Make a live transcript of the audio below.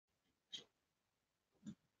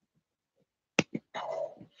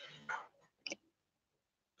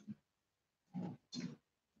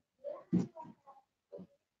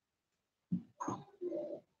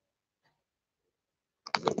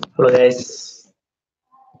Hello guys,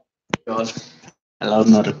 ఎలా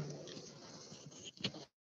ఉన్నారు?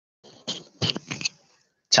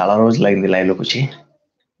 చాలా రోజులు అయింది లైవ్లోకి వచ్చి,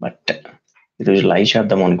 బట్ ఈరోజు లైవ్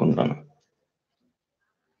చేద్దాం అనుకుంటున్నాను.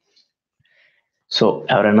 సో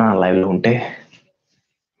ఎవరైనా లైవ్లో ఉంటే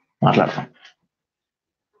మాట్లాడతాం.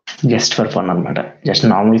 జస్ట్ ఫర్ ఫన్ అనమాట, జస్ట్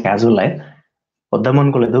నార్మల్ క్యాజువల్ లైవ్. వద్దాం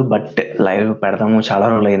అనుకోలేదు, బట్ లైవ్ పెడదాము. చాలా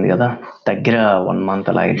రోజులు అయింది కదా, దగ్గర 1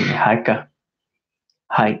 month అలా అయింది.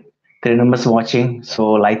 Hi 3 members watching. So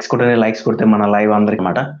likes కొడితే మన లైవ్ అందరికి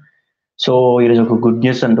అన్నమాట. సో ఈరోజు ఒక గుడ్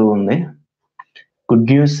న్యూస్ అంటూ ఉంది. గుడ్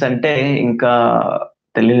న్యూస్ అంటే ఇంకా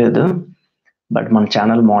తెలియలేదు, బట్ మన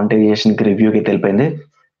ఛానల్ మానిటైజేషన్కి రివ్యూకి తెలిపింది.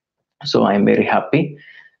 So I'm very happy.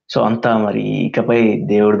 So అంతా మరి ఇకపై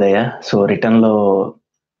దేవుడి దయ. సో రిటర్న్లో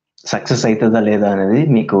సక్సెస్ అవుతుందా లేదా అనేది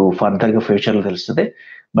మీకు ఫర్దర్గా ఫ్యూచర్లో తెలుస్తుంది.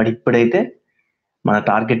 బట్ ఇప్పుడైతే మన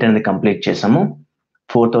టార్గెట్ అనేది కంప్లీట్ చేసాము.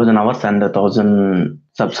 4000 hours అండ్ 1000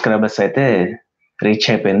 subscribers అయితే రీచ్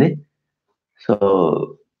అయిపోయింది. సో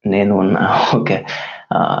నేను ఓకే,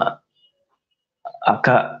 అక్క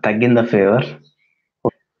తగ్గిందా ఫేవర్?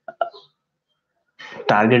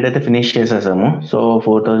 టార్గెట్ అయితే ఫినిష్ చేసేసాము. సో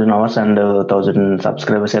 4000 hours అండ్ 1000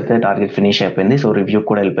 subscribers అయితే టార్గెట్ ఫినిష్ అయిపోయింది. సో రివ్యూ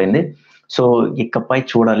కూడా వెళ్ళిపోయింది. సో ఇకపై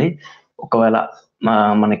చూడాలి, ఒకవేళ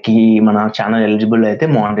మనకి మన ఛానల్ ఎలిజిబుల్ అయితే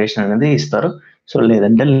మానిటైజేషన్ అనేది ఇస్తారు. సో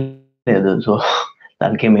లేదంటే లేదు. సో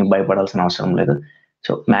దానికి మేము భయపడాల్సిన అవసరం లేదు.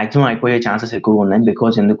 సో మ్యాక్సిమం అయిపోయే ఛాన్సెస్ ఎక్కువగా ఉన్నాయి.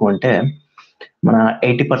 బికాజ్ ఎందుకు అంటే మన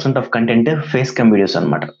 80% of content face cam videos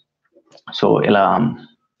అనమాట. సో ఇలా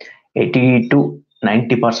 80 to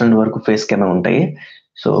 90% వరకు ఫేస్ క్యామే ఉంటాయి.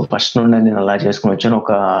 సో ఫస్ట్ నుండి నేను అలా చేసుకుని వచ్చాను.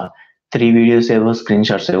 ఒక 3 videos ఏవో స్క్రీన్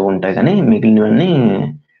షాట్స్ ఏవో ఉంటాయి, కానీ మిగిలినవన్నీ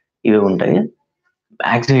ఇవే ఉంటాయి.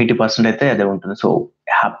 మ్యాక్సిమం 80% అయితే అదే ఉంటుంది. సో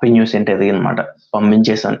హ్యాపీ న్యూస్ ఏంటి అది అనమాట.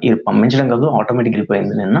 పంపించేసాను. ఇది పంపించడం కాదు, ఆటోమేటిక్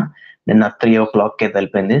వెళ్ళిపోయింది. నిన్న 3 o'clock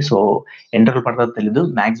వెళ్ళిపోయింది. సో ఎంటర్లు పడుతుందో తెలీదు.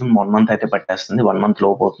 మ్యాక్సిమం 1 month అయితే పట్టేస్తుంది. 1 month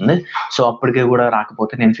లోపు అవుతుంది. సో అప్పటికే కూడా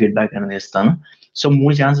రాకపోతే నేను ఫీడ్బ్యాక్ అనేది ఇస్తాను. సో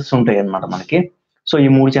 3 ఛాన్సెస్ ఉంటాయి అనమాట మనకి. సో ఈ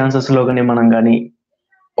 3 ఛాన్సెస్లో కానీ మనం కానీ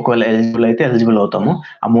ఒకవేళ ఎలిజిబుల్ అయితే ఎలిజిబుల్ అవుతాము.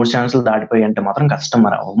 ఆ 3 ఛాన్సులు దాటిపోయి అంటే మాత్రం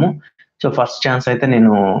కస్టమర్ అవ్వము. సో ఫస్ట్ ఛాన్స్ అయితే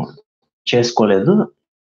నేను చేసుకోలేదు.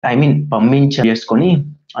 ఐ మీన్ చేసుకొని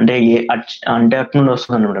అంటే అంటే అటు నుండి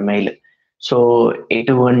వస్తుంది అనమాట మెయిల్. సో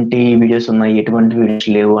ఎటువంటి వీడియోస్ ఉన్నాయి, ఎటువంటి వీడియోస్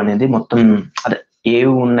లేవు అనేది మొత్తం అదే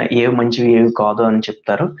ఏవి ఉన్నాయి, ఏవి మంచివి ఏవి కాదు అని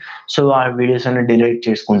చెప్తారు. సో ఆ వీడియోస్ అన్ని డిలీట్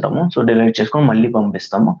చేసుకుంటాము. సో డిలీట్ చేసుకొని మళ్ళీ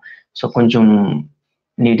పంపిస్తాము. సో కొంచెం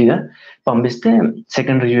నీట్గా పంపిస్తే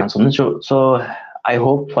సెకండ్ రివ్యూ ఉంది. సో ఐ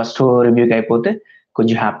హోప్ ఫస్ట్ రివ్యూకి అయిపోతే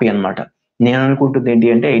కొంచెం హ్యాపీ అనమాట. నేను అనుకుంటుంది ఏంటి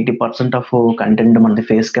అంటే 80% ఆఫ్ కంటెంట్ మనది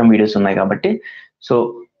ఫేస్ క్యామ్ వీడియోస్ ఉన్నాయి కాబట్టి సో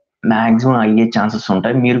మ్యాక్సిమం అయ్యే ఛాన్సెస్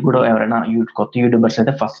ఉంటాయి. మీరు కూడా ఎవరైనా కొత్త యూట్యూబర్స్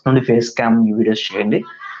అయితే ఫస్ట్ నుండి ఫేస్ క్యామ్ వీడియోస్ చేయండి.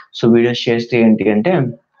 సో వీడియోస్ చేస్తే ఏంటి అంటే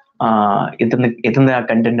ఇతని ఆ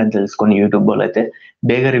కంటెంట్ అని తెలుసుకొని యూట్యూబ్ వాళ్ళు అయితే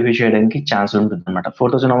బేగా రివ్యూ చేయడానికి ఛాన్స్ ఉంటుంది అనమాట.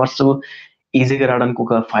 4000 hours ఈజీగా రావడానికి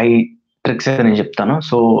ఒక 5 tricks అయితే నేను చెప్తాను.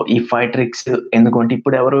 సో ఈ 5 tricks ఎందుకంటే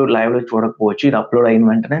ఇప్పుడు ఎవరు లైవ్ లో చూడకపోవచ్చు, ఇది అప్లోడ్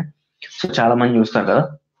అయిన వెంటనే సో చాలా మంది చూస్తారు కదా.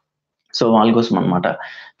 సో వాళ్ళ కోసం అనమాట.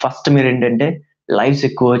 ఫస్ట్ మీరు ఏంటంటే లైవ్స్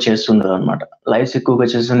ఎక్కువ చేస్తుంటారు అనమాట. లైవ్స్ ఎక్కువగా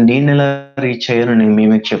చేస్తున్న నేను ఎలా రీచ్ అయ్యాను నేను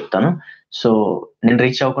మీకు చెప్తాను. సో నేను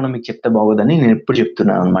రీచ్ అవ్వకుండా మీకు చెప్తే బాగోదని నేను ఎప్పుడు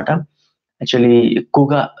చెప్తున్నాను అనమాట. యాక్చువల్లీ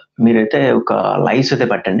ఎక్కువగా మీరైతే ఒక లైవ్స్ అయితే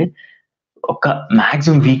పెట్టండి. ఒక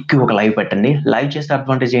మ్యాక్సిమం వీక్ ఒక లైవ్ పెట్టండి. లైవ్ చేస్తే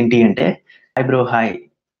అడ్వాంటేజ్ ఏంటి అంటే, hi bro, hi.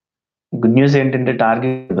 Good news ఏంటంటే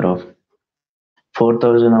target bro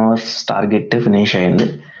 4000 hours target finish అయింది.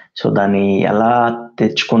 సో దాన్ని ఎలా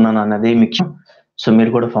తెచ్చుకున్నాను అన్నది మీకు, సో మీరు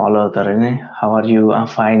కూడా ఫాలో అవుతారని. How are you?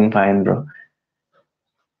 Fine bro.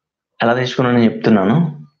 ఎలా తెచ్చుకున్నానని చెప్తున్నాను.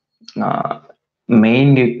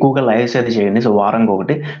 మెయిన్ ఎక్కువగా లైవ్స్ అయితే చేయండి. సో వారానికి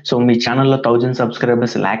ఒకటి. సో మీ ఛానల్లో 1000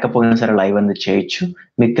 subscribers లేకపోయినా సరే లైవ్ అనేది చేయొచ్చు.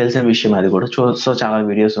 మీకు తెలిసిన విషయం అది కూడా. సో చాలా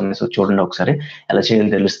వీడియోస్ ఉన్నాయి. సో చూడండి ఒకసారి, ఎలా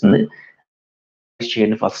చేయాలో తెలుస్తుంది.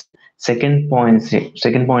 చేయండి ఫస్ట్.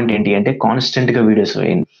 సెకండ్ పాయింట్ ఏంటి అంటే కాన్స్టెంట్ గా వీడియోస్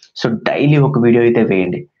వేయండి. సో డైలీ ఒక వీడియో అయితే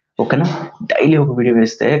వేయండి, ఓకేనా? డైలీ ఒక వీడియో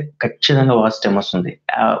వేస్తే ఖచ్చితంగా వాచ్ టైం వస్తుంది.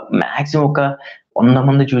 మాక్సిమం ఒక 100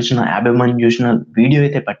 మంది చూసిన, 50 మంది చూసిన వీడియో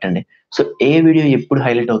అయితే పెట్టండి. సో ఏ వీడియో ఎప్పుడు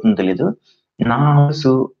హైలైట్ అవుతుందో తెలీదు. నా హౌస్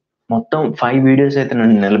మొత్తం 5 వీడియోస్ అయితే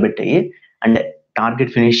నన్ను నిలబెట్టాయి, అంటే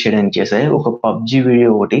టార్గెట్ ఫినిష్ చేయడానికి చేసాయి. ఒక పబ్జి వీడియో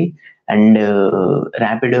ఒకటి, and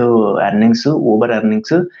rapid earnings, Uber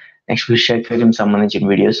earnings, next fish aquarium సంబంధించిన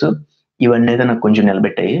వీడియోస్, ఇవన్నీ అయితే నాకు కొంచెం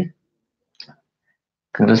నిలబెట్టాయి.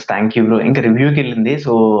 Congrats, thank you bro. ఇంకా రివ్యూకి వెళ్ళింది.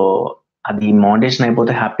 సో అది మానిటైజేషన్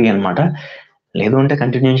అయిపోతే హ్యాపీ అనమాట. లేదు అంటే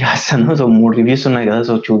కంటిన్యూ చేస్తాను. సో 3 రివ్యూస్ ఉన్నాయి కదా,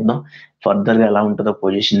 సో చూద్దాం ఫర్దర్గా ఎలా ఉంటుందో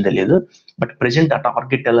పొజిషన్ తెలియదు. బట్ ప్రెసెంట్ ఆ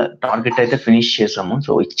టార్గెట్ అయితే ఫినిష్ చేసాము.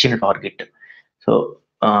 సో ఇచ్చిన target. So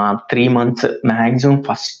 3 months maximum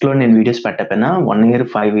first లో నేను వీడియోస్ పెట్టకపోయినా 1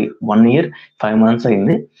 year 5 months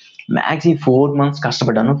అయింది. మ్యాక్స్ ఈ 4 మంత్స్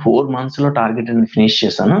కష్టపడ్డాను. 4 మంత్స్‌లో టార్గెట్ అనేది ఫినిష్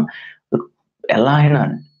చేశాను. ఎలా అయినా,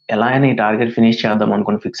 ఎలా అయినా ఈ టార్గెట్ ఫినిష్ చేద్దాం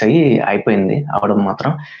అనుకుని ఫిక్స్ అయ్యి అయిపోయింది. అవ్వడం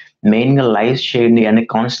మాత్రం. మెయిన్‌గా లైవ్స్ చేయండి అండ్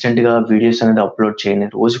కాన్స్టెంట్‌గా వీడియోస్ అనేది అప్‌లోడ్ చేయండి.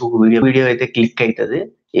 రోజుకొక వీడియో అయితే క్లిక్ అయితది.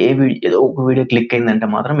 ఏదో ఒక వీడియో క్లిక్ అయిందంటే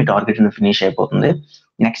మాత్రం మీ టార్గెట్ అనేది ఫినిష్ అయిపోతుంది.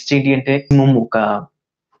 నెక్స్ట్ ఏంటి అంటే మినిమమ్ ఒక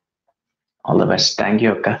all the best. Thank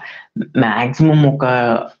you అక్క. మాక్సిమం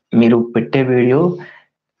మీరు పెట్టే వీడియో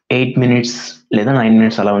 8 మినిట్స్ లేదా 9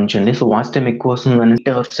 మినిట్స్ అలా ఉంచండి. సో వాచ్ టైమ్ ఎక్కువ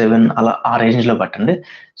వస్తుందంటే 7 అలా ఆ రేంజ్‌లో పెట్టండి.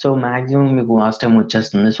 సో మాక్సిమం మీకు వాచ్ టైమ్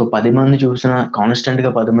వచ్చేస్తుంది. సో 10 మంది చూసినా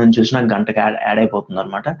కాన్స్టెంట్‌గా 10 మంది చూసినా గంటకి యాడ్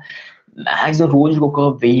అయిపోతుందన్నమాట. మాక్సిమం రోజుకి ఒక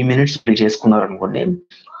 1000 మినిట్స్ చేసుకున్నారనుకోండి.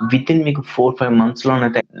 వితిన్ మీకు 4, 5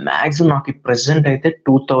 మంత్స్‌లోనైతే మాక్సిమం నాకు ప్రెజెంట్ అయితే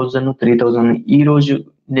 2000, 3000 ఈ రోజు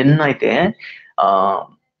నిన్నైతే ఆహ్,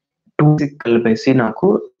 2 కలిపేసి నాకు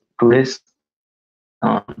 2 డేస్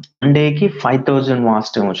వన్ డేకి 5000 వాచ్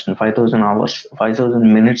టైమ్ వచ్చింది. 5000 అవర్స్, 5000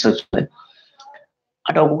 మినిట్స్ వచ్చింది.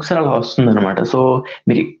 అంటే ఒక్కొక్కసారి అలా వస్తుందన్నమాట. సో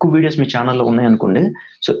మీరు ఎక్కువ వీడియోస్ మీ ఛానెల్‌లో ఉన్నాయనుకోండి.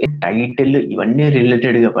 సో టైటిల్ ఇవన్నీ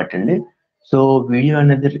రిలేటెడ్‌గా పెట్టండి. సో వీడియో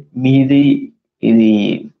అనేది మీది ఇది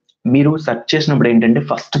మీరు సెర్చ్ చేసినప్పుడు ఏంటంటే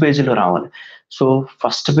ఫస్ట్ పేజ్‌లో రావాలి. సో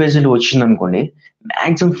ఫస్ట్ పేజ్‌లో వచ్చిందనుకోండి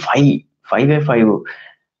మాక్సిమం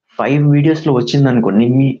 5 వీడియోస్‌లో వచ్చిందనుకోండి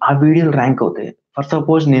ఆ వీడియోలు ర్యాంక్ అవుతాయి. ఫర్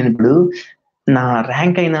సపోజ్ నేనిప్పుడు నా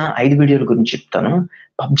ర్యాంక్ అయిన 5 వీడియోల గురించి చెప్తాను.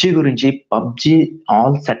 పబ్‌జీ గురించి పబ్‌జీ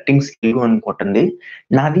ఆల్ సెట్టింగ్స్ తెలుగు అని కొట్టండి.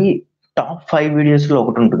 నాది టాప్ 5 వీడియోస్‌లో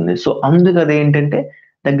ఒకటుంటుంది. సో అందుకు అదేంటంటే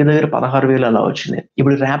దగ్గర దగ్గర 16,000 అలా వచ్చింది.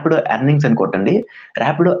 ఇప్పుడు ర్యాపిడో ఎర్నింగ్స్ అని కొట్టండి.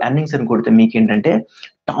 ర్యాపిడో ఎర్నింగ్స్ అని కొడితే మీకేంటంటే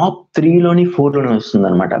టాప్ 3లోని 4లోని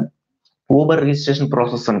వస్తుందన్నమాట. ఊబర్ రిజిస్ట్రేషన్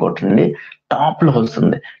ప్రాసెస్ అని కొట్టండి. టాప్‌లో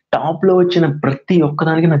వస్తుంది. టాప్‌లో వచ్చిన ప్రతి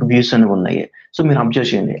ఒక్కదానికి నాకు వ్యూస్ అనేవి ఉన్నాయి. సో మీరు అబ్జర్వ్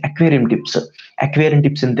చేయండి. అక్వేరియం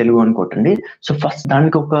టిప్స్ ఇన్ తెలుగు అని కొట్టండి. సో ఫస్ట్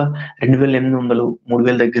దానికి ఒక 2800,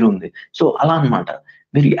 3000 దగ్గర ఉంది. సో అలా అన్నమాట.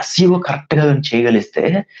 మీరు ఎస్ఈఓ కరెక్ట్‌గా చేయగలిస్తే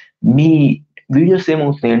మీ వీడియోస్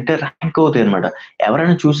ఏమవుతున్నాయంటే ర్యాంక్ అవుతాయన్నమాట.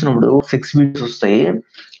 ఎవరైనా చూసినప్పుడు 6 వీడియోస్ వస్తాయి.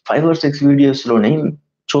 5 ఆర్ 6 వీడియోస్‌లోని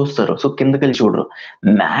చూస్తారు. సో కిందకెళ్ళి చూడరు.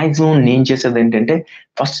 మాక్సిమం నేను చేసేదేంటంటే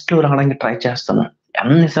ఫస్ట్‌లో రావడానికి ట్రై చేస్తాను.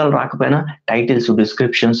 అన్ని సార్లు రాకపోయినా టైటిల్స్,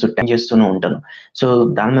 డిస్క్రిప్షన్స్ టైప్ చేస్తూనే ఉంటాను. సో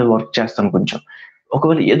దాని మీద వర్క్ చేస్తాను కొంచెం.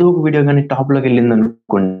 ఒకవేళ ఏదో ఒక వీడియో గాని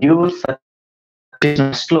టాప్‌లోకెళ్ళిందనుకోండి వ్యూవర్స్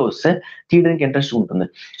ఫస్ట్‌లో వస్తే తీయడానికి ఇంట్రెస్ట్ ఉంటుంది.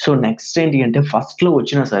 సో నెక్స్ట్ ఏంటి అంటే ఫస్ట్‌లో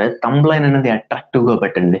వచ్చినా సరే థంబ్‌లైన్ అనేది అట్రాక్టివ్‌గా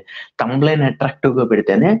పెట్టండి. థంబ్‌లైన్ అట్రాక్టివ్‌గా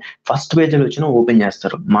పెడితేనే ఫస్ట్ పేజ్‌లో వచ్చినా ఓపెన్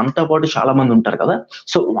చేస్తారు. మనతో పాటు చాలా మంది ఉంటారు కదా!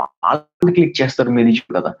 సో వాళ్ళు క్లిక్ చేస్తారు మీది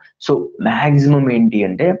చూసి కదా! సో మాక్సిమం ఏంటి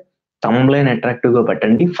అంటే థంబ్‌లైన్ అట్రాక్టివ్‌గా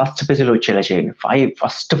పెట్టండి. ఫస్ట్ పేజ్‌లో వచ్చేలా చేయండి.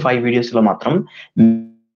 ఫస్ట్ 5 వీడియోస్‌లో మాత్రం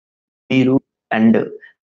మీరు అండ్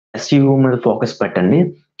ఎస్ఈఓ మీద ఫోకస్ పెట్టండి.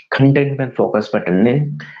 కంటెంట్ మీద ఫోకస్ పెట్టండి.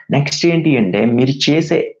 నెక్స్ట్ ఏంటి అంటే మీరు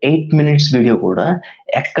చేసే 8 మినిట్స్ వీడియో కూడా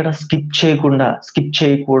ఎక్కడ స్కిప్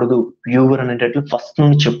చేయకూడదు వ్యూవర్ అనేటట్లు ఫస్ట్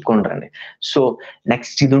నుండి చెప్పుకొని రండి. సో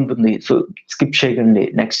నెక్స్ట్ ఇది ఉంటుంది. సో స్కిప్ చేయకండి.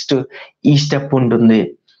 నెక్స్ట్ ఈ స్టెప్ ఉంటుంది.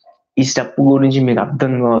 ఈ స్టెప్ గురించి మీకు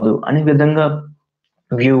అర్థం కాదు అనే విధంగా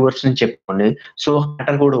వ్యూవర్స్‌ని చెప్పుకోండి. సో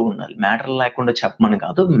మ్యాటర్ కూడా ఉండాలి. మ్యాటర్ లేకుండా చెప్పమని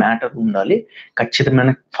కాదు. మ్యాటర్ ఉండాలి.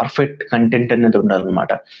 ఖచ్చితమైన పర్ఫెక్ట్ కంటెంట్ అనేది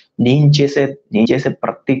ఉండాలన్నమాట. నేను చేసే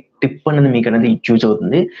ప్రతి టిప్ అనేది మీకనేది యూజ్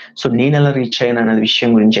అవుతుంది. సో నేనెలా రీచ్ అయ్యాను అనే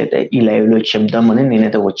విషయం గురించి అయితే ఈ లైవ్‌లో చెప్దామని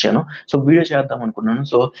నేనైతే వచ్చాను. సో వీడియో చేద్దాం అనుకున్నాను.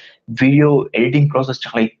 సో వీడియో ఎడిటింగ్ ప్రాసెస్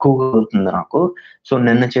చాలా ఎక్కువగా అవుతుంది నాకు. సో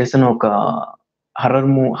నిన్న చేసిన ఒక హర్రర్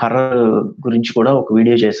గురించి కూడా ఒక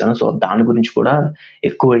వీడియో చేశాను. సో దాని గురించి కూడా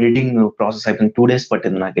ఎక్కువ ఎడిటింగ్ ప్రాసెస్ అయిపోయింది. 2 డేస్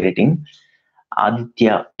పట్టింది నాకు editing. Aditya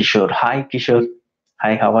Kishore. Hi Kishore.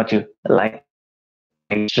 Hi how are you? Live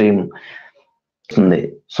stream ఉంది.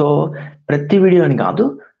 సో ప్రతి వీడియో అని కాదు.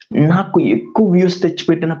 నాకు ఎక్కువ వ్యూస్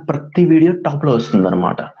తెచ్చిపెట్టిన ప్రతి వీడియో టాప్‌లో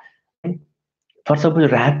వస్తుందన్నమాట. ఫర్ సపోజ్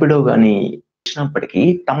ర్యాపిడో గాని వచ్చినప్పటికీ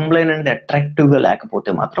థంబ్‌లైన్ అనేది అట్రాక్టివ్‌గా లేకపోతే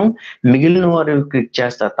మాత్రం మిగిలిన వారు క్లిక్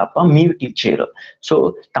చేస్తారు తప్ప మీరు క్లిక్ చేయరు. సో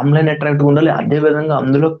థంబ్‌లైన్ అట్రాక్టివ్‌గా ఉండాలి. అదే విధంగా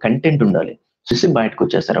అందులో కంటెంట్ ఉండాలి. చూసి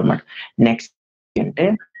బయటకొచ్చేస్తారన్నమాట. నెక్స్ట్ అంటే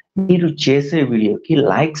మీరు చేసే వీడియోకి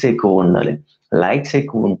లైక్స్ ఎక్కువ ఉండాలి. లైక్స్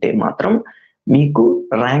ఎక్కువ ఉంటే మాత్రం మీకు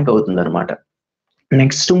ర్యాంక్ అవుతుందన్నమాట.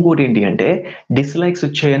 నెక్స్ట్ ఇంకోటేంటి అంటే డిస్‌లైక్స్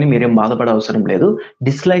వచ్చాయని మీరేం బాధపడే అవసరం లేదు.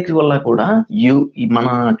 డిస్‌లైక్స్ వల్ల కూడా మన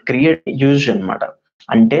యూజ్ అన్నమాట.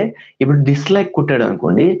 అంటే ఇప్పుడు డిస్‌లైక్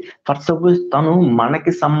కొట్టాడనుకోండి, ఫర్ సపోజ్ తను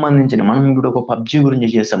మనకి సంబంధించిన మనం ఇప్పుడు ఒక పబ్‌జీ గురించి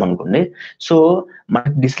చేసామనుకోండి. సో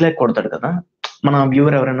మనకి డిస్‌లైక్ కొడతాడు కదా! మన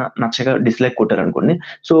వ్యూవర్ ఎవరైనా నచ్చక డిస్‌లైక్ కొట్టారనుకోండి.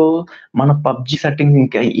 సో మన పబ్‌జీ సెట్టింగ్స్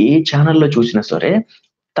ఇంకా ఏ ఛానెల్‌లో చూసినా సరే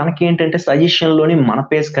తనకేంటంటే సజెషన్‌లోని మన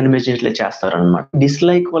పేజ్ కనిపించేట్లే చేస్తారనమాట.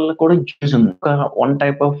 డిస్‌లైక్ వల్ల కూడా యూజ్ ఉంది. ఒక వన్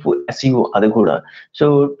టైప్ ఆఫ్ ఎస్‌ఈఓ అది కూడా. సో,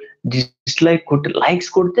 డిస్‌లైక్ కొట్టి లైక్స్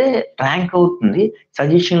కొడితే ర్యాంక్ అవుతుంది.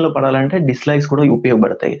 సజెషన్‌లో పడాలంటే డిస్‌లైక్స్ కూడా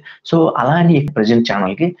ఉపయోగపడతాయి. సో, అలా అని ప్రెజెంట్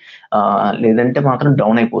ఛానెల్‌కి లేదంటే మాత్రం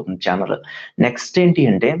డౌన్ అయిపోతుంది ఛానెల్. నెక్స్ట్ ఏంటి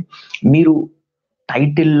అంటే మీరు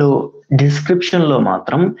టైటిల్‌లో, డిస్క్రిప్షన్‌లో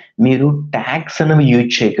మాత్రం మీరు ట్యాగ్స్ అనేవి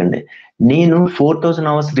యూజ్ చేయకండి. నేను 4000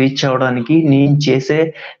 అవర్స్ రీచ్ అవ్వడానికి నేను చేసే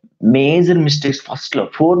మేజర్ మిస్టేక్స్ ఫస్ట్‌లో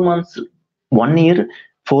 4 మంత్స్ 1 ఇయర్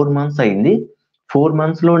 4 మంత్స్ అయింది. 4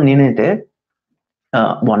 మంత్స్‌లో నేనైతే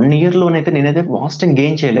 1 ఇయర్‌లోనైతే నేనైతే వాస్ట్‌గా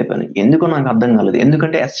గెయిన్ చేయలేకపోయాను. ఎందుకో నాకు అర్థం కాలేదు.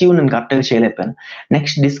 ఎందుకంటే ఎస్‌ఈఓ నేను కరెక్ట్‌గా చేయలేకపోయాను.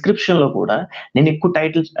 నెక్స్ట్ డిస్క్రిప్షన్‌లో కూడా నేను ఎక్కువ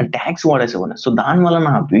టైటిల్స్ ట్యాగ్స్ వాడేసేవాడిని. సో, దానివల్ల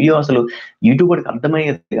నా వీడియో అసలు యూట్యూబ్ వాడికి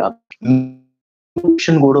అర్థమయ్యేది కాదు.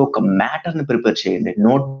 డిస్క్రిప్షన్ కూడా ఒక మ్యాటర్‌ని ప్రిపేర్ చేయండి.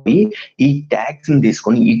 నోట్‌కి ఈ ట్యాగ్స్‌ని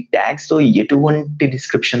తీసుకొని ఈ ట్యాగ్స్‌తో ఎటువంటి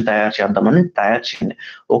డిస్క్రిప్షన్ తయారు చేద్దామని తయారు చేయండి.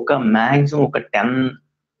 ఒక మాక్సిమం ఒక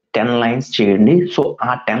 10 లైన్స్ చేయండి. సో,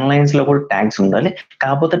 ఆ 10 లైన్స్‌లో కూడా ట్యాగ్స్ ఉండాలి.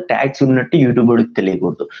 కాకపోతే ట్యాగ్స్ ఉన్నట్టు యూట్యూబ్ వాడికి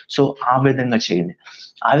తెలియకూడదు. సో, ఆ విధంగా చేయండి.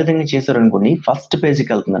 ఆ విధంగా చేశారనుకోండి ఫస్ట్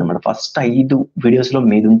పేజ్‌కెళ్తుందనమాట. ఫస్ట్ 5 వీడియోస్‌లో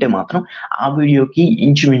మీదుంటే మాత్రం ఆ వీడియోకి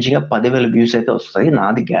ఇంచుమించుగా 10,000 వ్యూస్ అయితే వస్తాయి.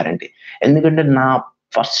 నాది గ్యారంటీ. ఎందుకంటే నా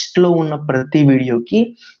ఫస్ట్‌లో ఉన్న ప్రతి వీడియోకి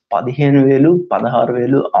 15,000,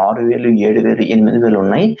 16,000, 6,000, 7,000, 8,000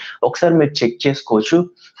 ఉన్నాయి. ఒకసారి మీరు చెక్ చేసుకోవచ్చు.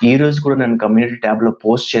 ఈరోజు కూడా నేను కమ్యూనిటీ ట్యాబ్‌లో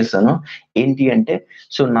పోస్ట్ చేశాను. ఏంటి అంటే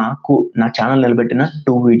సో, నాకు నా ఛానెల్ నిలబెట్టిన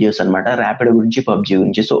 2 వీడియోస్ అన్నమాట. ర్యాపిడో గురించి, పబ్‌జీ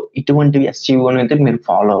గురించి. సో, ఇటువంటివి ఎస్‌ఈఓనైతే మీరు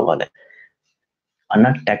ఫాలో అవ్వాలి. అన్న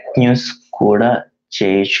టెక్ న్యూస్ కూడా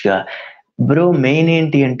చేయొచ్చుగా. బ్రో మెయిన్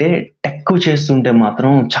ఏంటి అంటే టెక్ చేస్తుంటే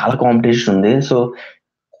మాత్రం చాలా కాంపిటీషన్ ఉంది. సో,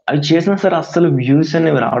 అవి చేసినా సరే అస్సలు వ్యూస్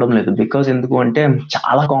అనేవి రావడం లేదు. బికాజ్ ఎందుకు అంటే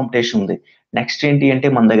చాలా కాంపిటీషన్ ఉంది. నెక్స్ట్ ఏంటి అంటే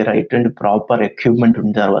మన దగ్గర ఎటువంటి ప్రాపర్ ఎక్విప్‌మెంట్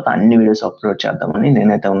ఉన్న తర్వాత అన్ని వీడియోస్ అప్‌లోడ్ చేద్దామని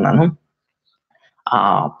నేనైతే ఉన్నాను.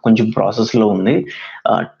 కొంచెం ప్రాసెస్‌లో ఉంది.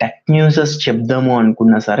 టెక్ న్యూసెస్ చెప్దాము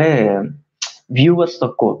అనుకున్నా సరే వ్యూవర్స్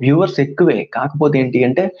తక్కువ. వ్యూవర్స్ ఎక్కువే. కాకపోతే ఏంటి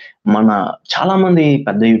అంటే, మన చాలా మంది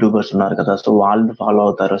పెద్ద యూట్యూబర్స్ ఉన్నారు కదా! సో, వాళ్ళు ఫాలో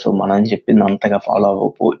అవుతారు. సో, మనం చెప్పింది అంతగా ఫాలో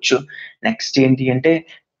అవ్వకపోవచ్చు. నెక్స్ట్ ఏంటి అంటే,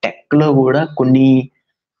 టెక్‌లో గూడా కొన్ని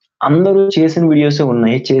అందరూ చేసిన వీడియోసే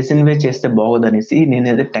ఉన్నాయి. చేసినవే చేస్తే బాగోదనేసి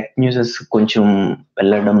నేనైతే టెక్ న్యూసెస్ కొంచెం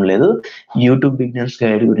వెళ్ళడం లేదు. యూట్యూబ్ బిగినర్స్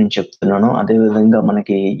గైడ్ గురించి చెప్తున్నాను. అదే విధంగా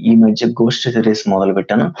మనకి ఈ మధ్య గోస్ట్ సిరీస్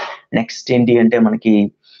మొదలుపెట్టాను. నెక్స్ట్ ఏంటి అంటే మనకి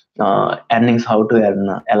ఎర్నింగ్స్ హౌ టు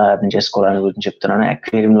ఎర్న్ ఎలా ఎర్న్ చేసుకోవాలని గురించి చెప్తున్నాను.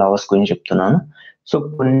 అక్వేరియం లవర్స్ గురించి చెప్తున్నాను. సో,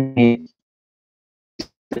 కొన్ని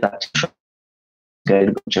గైడ్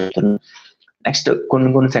గురించి చెప్తున్నాను. నెక్స్ట్ కొన్ని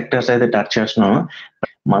కొన్ని సెక్టార్స్ అయితే టచ్ చేస్తున్నాను.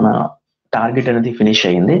 మన టార్గెట్ అనేది ఫినిష్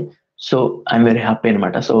అయింది. సో, ఐయామ్ వెరీ హ్యాపీ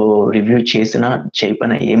అనమాట. సో, రివ్యూ చేసినా,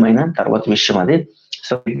 చేయకపోయినా ఏమైనా తర్వాత విషయం అది.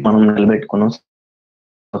 సో, మనం నిలబెట్టుకున్నాం.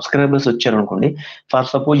 సబ్స్క్రైబర్స్ వచ్చారనుకోండి. ఫర్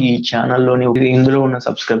సపోజ్ ఈ ఛానెల్‌లోని ఇందులో ఉన్న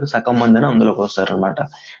సబ్స్క్రైబర్స్ సగం మందైనా అందులోకి వస్తారనమాట.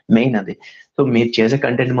 మెయిన్ అది. సో, మీరు చేసే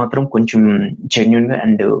కంటెంట్ మాత్రం కొంచెం జెన్యూన్‌గా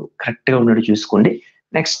అండ్ కరెక్ట్‌గా ఉన్నట్టు చూసుకోండి.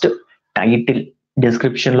 నెక్స్ట్ టైటిల్,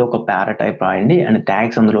 డిస్క్రిప్షన్‌లో ఒక పారా టైప్ రాయండి. అండ్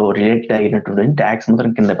ట్యాగ్స్ అందులో రిలేటెడ్ అయినటువంటి ట్యాగ్స్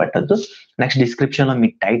మాత్రం కింద పెట్టొద్దు. నెక్స్ట్ డిస్క్రిప్షన్‌లో మీ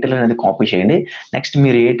టైటిల్ అనేది కాపీ చేయండి. నెక్స్ట్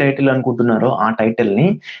మీరు ఏ టైటిల్ అనుకుంటున్నారో ఆ టైటిల్‌ని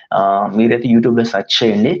మీరైతే యూట్యూబ్‌లో సెర్చ్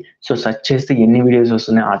చేయండి. సో, సెర్చ్ చేస్తే ఎన్ని వీడియోస్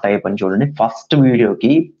వస్తున్నాయి ఆ టైప్ అని చూడండి. ఫస్ట్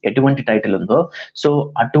వీడియోకి ఎటువంటి టైటిల్ ఉందో సో,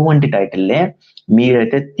 అటువంటి టైటిల్లే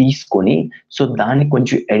మీరైతే తీసుకొని సో, దాన్ని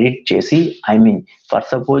కొంచెం ఎడిట్ చేసి ఐ మీన్ ఫర్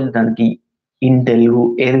సపోజ్ దానికి ఇన్ తెలుగు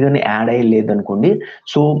ఏది గాని యాడ్ అయ్యి లేదనుకోండి.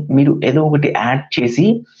 సో, మీరు ఏదో ఒకటి యాడ్ చేసి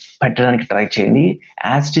పెట్టడానికి ట్రై చేయండి.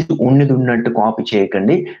 యాజ్ ఇట్ ఈజ్ ఉన్నది ఉన్నట్టు కాపీ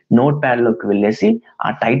చేయకండి. నోట్ ప్యాడ్‌లోకి వెళ్ళేసి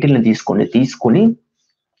ఆ టైటిల్‌ని తీసుకోండి. తీసుకొని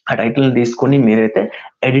ఆ టైటిల్‌ని తీసుకొని మీరైతే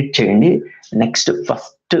ఎడిట్ చేయండి. నెక్స్ట్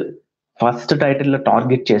ఫస్ట్ టైటిల్‌లో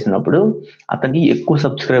టార్గెట్ చేసినప్పుడు అతనికి ఎక్కువ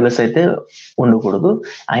సబ్‌స్క్రైబర్స్ అయితే ఉండకూడదు.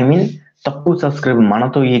 ఐ మీన్ తక్కువ సబ్‌స్క్రైబర్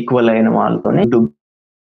మనతో ఈక్వల్ అయిన వాళ్ళతోనే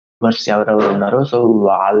యూట్యూబర్స్ ఎవరెవరు ఉన్నారో సో,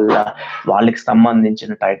 వాళ్ళకి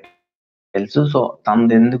సంబంధించిన టైటిల్స్. సో,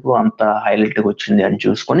 తనదెందుకు అంత హైలైట్‌గా వచ్చింది అని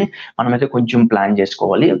చూసుకొని మనమైతే కొంచెం ప్లాన్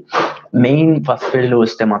చేసుకోవాలి. మెయిన్ ఫస్ట్ పేజ్‌లో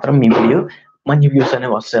వస్తే మాత్రం మీ వీడియో మంచి వ్యూస్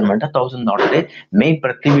అనేవి వస్తాయన్నమాట. 1000 దాటుతాయి. మెయిన్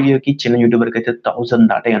ప్రతి వీడియోకి చిన్న యూట్యూబర్‌కైతే 1000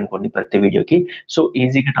 దాటాయనుకోండి ప్రతి వీడియోకి. సో,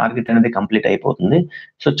 ఈజీగా టార్గెట్ అనేది కంప్లీట్ అయిపోతుంది.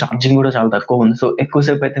 సో, చార్జింగ్ కూడా చాలా తక్కువ ఉంది. సో, ఎక్కువ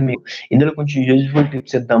సేపు అయితే మీకు ఇందులో కొంచెం యూజ్‌ఫుల్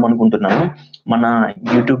టిప్స్ ఇద్దాం అనుకుంటున్నాను. మన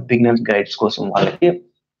యూట్యూబ్ బిగినర్స్ గైడ్స్ కోసం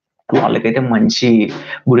వాళ్ళకైతే మంచి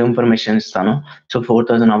గుడ్ ఇన్ఫర్మేషన్ ఇస్తాను. సో,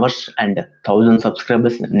 4000 అవర్స్ అండ్ 1000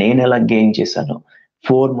 సబ్‌స్క్రైబర్స్ నేనెలా గెయిన్ చేశానో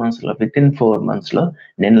 4 మంత్స్‌లో వితిన్ 4 మంత్స్‌లో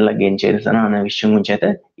నేనెలా గెయిన్ చేశాను అనే విషయం గురించి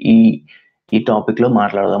అయితే ఈ ఈ టాపిక్‌లో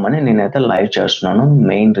మాట్లాడదామని నేనైతే లైవ్ చేస్తున్నాను.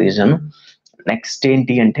 Main reason. నెక్స్ట్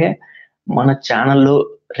ఏంటి అంటే మన ఛానెల్‌లో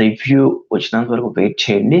రివ్యూ వచ్చినంత వరకు వెయిట్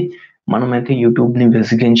చేయండి. మనమైతే యూట్యూబ్‌ని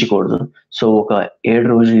విసిగించకూడదు. సో, ఒక 7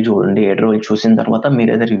 రోజులు చూడండి. 7 రోజులు చూసిన తర్వాత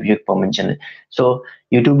మీరైతే రివ్యూకి పంపించండి. సో,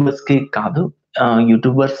 యూట్యూబర్స్‌కి కాదు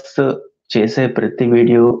యూట్యూబర్స్ చేసే ప్రతి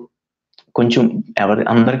వీడియో కొంచెం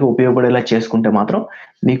అందరికి ఉపయోగపడేలా చేసుకుంటే మాత్రం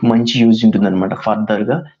మీకు మంచి యూజ్ ఉంటుందనమాట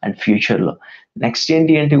ఫర్దర్‌గా అండ్ ఫ్యూచర్‌లో. నెక్స్ట్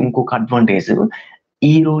ఏంటి అంటే ఇంకొక అడ్వాంటేజ్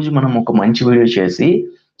ఈరోజు మనం ఒక మంచి వీడియో చేసి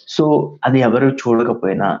సో, అది ఎవరు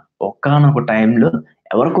చూడకపోయినా ఒకానొక టైంలో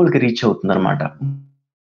ఎవరికోళ్ళకి రీచ్ అవుతుందనమాట.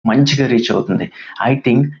 మంచిగా రీచ్ అవుతుంది. ఐ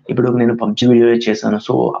థింక్ ఇప్పుడు నేను పబ్‌జీ వీడియో చేశాను.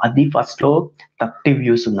 సో, అది ఫస్ట్‌లో 30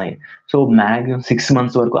 వ్యూస్ ఉన్నాయి. సో, మాక్సిమం 6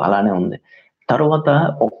 మంత్స్ వరకు అలానే ఉంది. తరువాత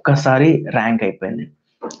ఒక్కసారి ర్యాంక్ అయిపోయింది.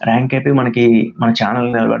 ర్యాంక్ అయిపోయి మన ఛానెల్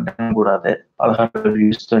నిలబడ్డం కూడా అదే 16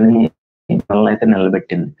 వ్యూస్‌తోని మనల్నయితే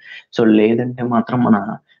నిలబెట్టింది. సో, లేదంటే మాత్రం మన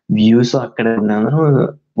వ్యూస్ అక్కడే ఉన్నాను.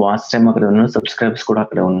 వాచ్ టైమ్ అక్కడే ఉన్నాను. సబ్‌స్క్రైబర్స్ కూడా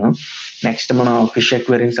అక్కడే ఉన్నాం. నెక్స్ట్ మనం ఫిష్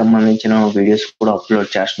అక్వేరియంకి సంబంధించిన వీడియోస్ కూడా అప్‌లోడ్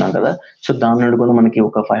చేస్తున్నాం కదా! సో, దాని నుండి కూడా మనకి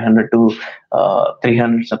ఒక 300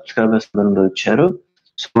 సబ్‌స్క్రైబర్స్ నుండి వచ్చారు.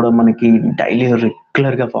 సో, కూడా మనకి డైలీ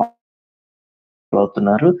రెగ్యులర్‌గా ఫాలో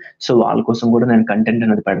అవుతున్నారు. సో, వాళ్ళ కోసం కూడా నేను కంటెంట్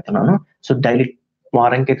అనేది పెడుతున్నాను. సో, డైలీ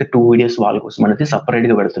వారానికైతే 2 వీడియోస్ వాళ్ళ కోసం అనేది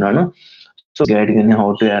సెపరేట్‌గా పెడుతున్నాను. సో, గైడ్ గాని, హౌ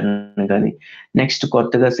టు ఎర్న్ గాని, నెక్స్ట్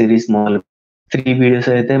కొత్తగా సీరీస్ మొదలు 3 వీడియోస్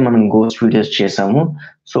అయితే మనం గోస్ట్ వీడియోస్ చేసాము.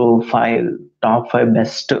 So, 5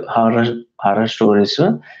 best horror stories.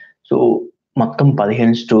 So, మొత్తం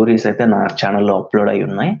 15 స్టోరీస్ అయితే నా ఛానెల్‌లో అప్‌లోడ్ అయ్యి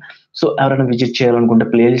ఉన్నాయి. సో, ఎవరైనా విజిట్ చేయాలనుకుంటే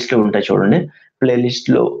ప్లే లిస్ట్‌లో ఉంటాయి చూడండి. ప్లే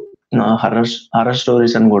లిస్ట్‌లో హారర్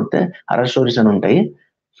స్టోరీస్ అని కొడితే హారర్ స్టోరీస్ అని ఉంటాయి.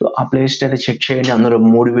 సో, ఆ ప్లే లిస్ట్ అయితే చెక్ చేయండి. అందులో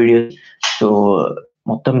 3 వీడియోస్ సో,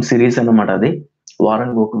 మొత్తం సీరీస్ అన్నమాట అది.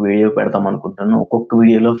 వారానికి ఒక వీడియో పెడదాం అనుకుంటున్నాను. ఒక్కొక్క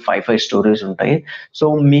వీడియోలో 5 స్టోరీస్ ఉంటాయి. సో,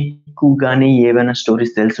 మీకు గాని ఏవైనా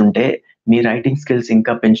స్టోరీస్ తెలిసుంటే, మీ రైటింగ్ స్కిల్స్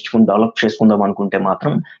ఇంకా పెంచుకొని డెవలప్ చేసుకుందాం అనుకుంటే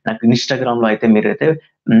మాత్రం నాకు ఇన్‌స్టాగ్రామ్‌లో అయితే మీరైతే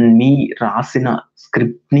మీ రాసిన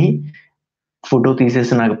స్క్రిప్ట్‌ని ఫోటో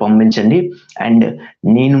తీసేసి నాకు పంపించండి. అండ్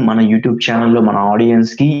నేను మన యూట్యూబ్ ఛానెల్‌లో మన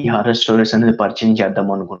ఆడియన్స్‌కి ఈ హారర్ స్టోరీస్ అనేది పరిచయం చేద్దాం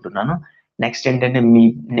అనుకుంటున్నాను. నెక్స్ట్ ఏంటంటే మీ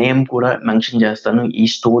నేమ్ కూడా మెన్షన్ చేస్తాను. ఈ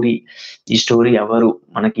స్టోరీ ఎవరు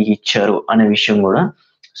మనకి ఇచ్చారు అనే విషయం గూడా.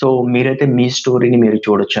 సో, మీరైతే మీ స్టోరీని మీరు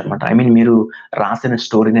చూడొచ్చనమాట. ఐ మీన్ మీరు రాసిన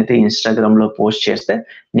స్టోరీనైతే ఇన్‌స్టాగ్రామ్‌లో పోస్ట్ చేస్తే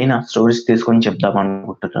నేను ఆ స్టోరీస్ తీసుకొని చెప్దాం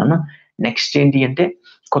అనుకుంటున్నాను. నెక్స్ట్ ఏంటి అంటే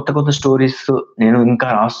కొత్త స్టోరీస్ నేను ఇంకా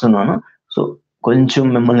రాస్తున్నాను. సో, కొంచెం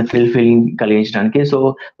మిమ్మల్ని ఫీలింగ్ కలిగించడానికి. సో,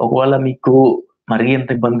 ఒకవేళ మీకు మరీ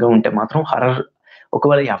అంత ఇబ్బందిగా ఉంటే మాత్రం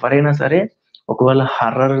ఒకవేళ ఎవరైనా సరే ఒకవేళ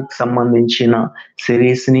హారర్‌కి సంబంధించిన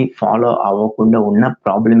సీరీస్‌ని ఫాలో అవ్వకుండా ఉన్న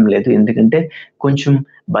ప్రాబ్లమ్ లేదు. ఎందుకంటే కొంచెం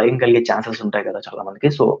భయం కలిగే ఛాన్సెస్ ఉంటాయి కదా! చాలా మందికి.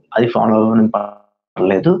 సో, అది ఫాలో అవ్వడం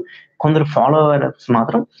పర్లేదు. కొందరు ఫాలో అవ్వరస్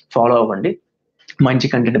మాత్రం ఫాలో అవ్వండి. మంచి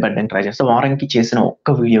కంటెంట్ పెట్టడానికి ట్రై చేస్తా. వారానికి చేసిన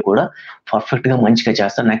ఒక్క వీడియో కూడా పర్ఫెక్ట్‌గా మంచిగా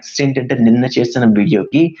చేస్తాను. నెక్స్ట్ ఏంటంటే నిన్న చేసిన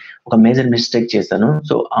వీడియోకి ఒక మేజర్ మిస్టేక్ చేశాను.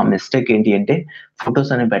 సో, ఆ మిస్టేక్ ఏంటి అంటే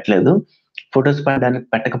ఫోటోస్ అనేవి పెట్టలేదు. ఫోటోస్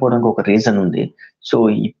పెట్టకపోవడానికి ఒక రీజన్ ఉంది. సో,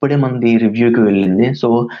 ఇప్పుడే మనది రివ్యూకి వెళ్ళింది. సో,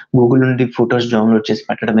 గూగుల్ నుండి ఫోటోస్ డౌన్‌లోడ్ చేసి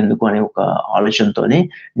పెట్టడం ఎందుకు అనే ఒక ఆలోచనతోని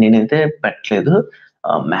నేనైతే పెట్టలేదు.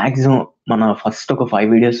 మాక్సిమం మన ఫస్ట్ ఒక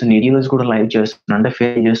 5 వీడియోస్ కూడా లైవ్ చేస్తున్నాను. అంటే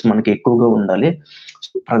ఫేక్ వీడియోస్ మనకి ఎక్కువగా ఉండాలి.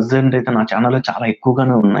 ప్రెజెంట్ అయితే నా ఛానెల్‌లో చాలా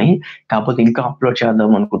ఎక్కువగానే ఉన్నాయి. కాకపోతే ఇంకా అప్‌లోడ్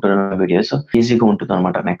చేద్దాం అనుకుంటున్నాను వీడియోస్. ఈజీగా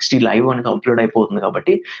ఉంటుందనమాట. నెక్స్ట్ ఈ లైవ్ అనేది అప్‌లోడ్ అయిపోతుంది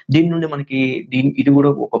కాబట్టి దీని నుండి మనకి ఇది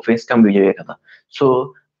కూడా ఒక ఫేస్ కామ్ వీడియోయే కదా! సో,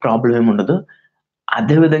 ప్రాబ్లమ్ ఏమి ఉండదు.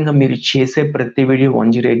 అదే విధంగా మీరు చేసే ప్రతి వీడియో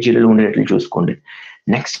 1080లో ఉండేటట్లు చూసుకోండి.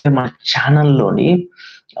 నెక్స్ట్ మన ఛానెల్‌లోని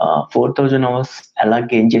 4000 అవర్స్ ఎలా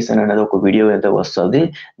గెయిన్ చేశాననేది ఒక వీడియో అయితే వస్తది.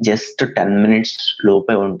 జస్ట్ 10 మినిట్స్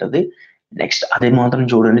లోపే ఉంటది. నెక్స్ట్ అది మాత్రం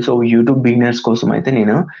చూడండి. సో, యూట్యూబ్ బిగినర్స్ కోసం అయితే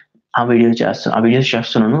నేను ఆ వీడియోస్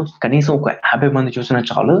చేస్తున్నాను. కనీసం ఒక 50 మంది చూసినా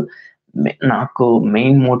చాలు. నాకు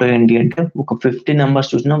మెయిన్ మోటో ఏంటి అంటే ఒక 50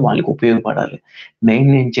 నంబర్స్ చూసినా వాళ్ళకి ఉపయోగపడాలి. మెయిన్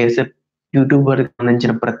నేను చేసే యూట్యూబర్‌కి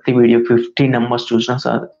సంబంధించిన ప్రతి వీడియో 50 నంబర్స్ చూసినా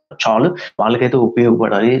చాలు. వాళ్ళకైతే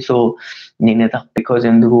ఉపయోగపడాలి. సో, నేనైతే బికాజ్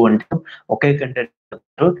ఎందుకు అంటే ఒకే కంటెంట్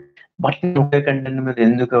బట్ నేను ఒకే కంటెంట్ మీద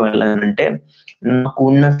ఎందుకు వెళ్ళానంటే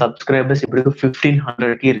నాకున్న సబ్‌స్క్రైబర్స్ ఇప్పటికి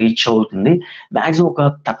 1500కి రీచ్ అవుతుంది. మాక్సిమం ఒక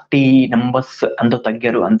 30 నంబర్స్ ఎంతో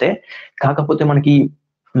తగ్గారు అంతే. కాకపోతే మనకి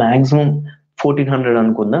మాక్సిమం 1400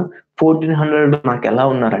 అనుకుందాం. 1400 నాకెలా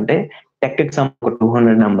ఉన్నారంటే టెక్‌కి ఒక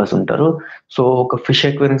 200 నంబర్స్ ఉంటారు. సో, ఒక ఫిష్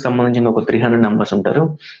అక్వేరియంకి సంబంధించిన ఒక 300 నంబర్స్ ఉంటారు.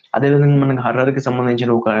 అదే విధంగా మనకి హారర్‌కి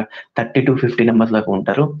సంబంధించిన ఒక 30-50 నంబర్స్ దాకా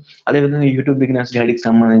ఉంటారు. అదే విధంగా యూట్యూబ్ బిగినర్స్ గైడ్‌కి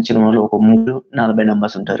సంబంధించిన వాళ్ళు ఒక 40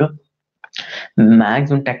 నంబర్స్ ఉంటారు.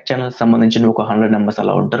 మాక్సిమం టెక్ ఛానెల్స్ సంబంధించిన ఒక 100 మెంబర్స్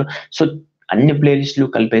అలా ఉంటారు. సో, అన్ని ప్లే లిస్ట్‌లు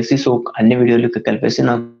కలిపేసి అన్ని వీడియోలకి కలిపేసి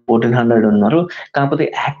నాకు 1400 ఉన్నారు. కాకపోతే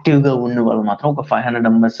యాక్టివ్‌గా ఉన్నవాళ్ళు మాత్రం ఒక 500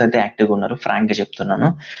 మెంబర్స్ అయితే యాక్టివ్‌గా ఉన్నారు. ఫ్రాంక్‌గా చెప్తున్నాను.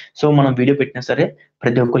 సో, మనం వీడియో పెట్టినా సరే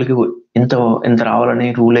ప్రతి ఒక్కళ్ళకి ఇంత ఇంత రావాలని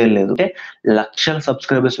రూల్ ఏం లేదు. అంటే లక్షల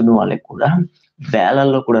సబ్‌స్క్రైబర్స్ ఉన్న వాళ్ళకి కూడా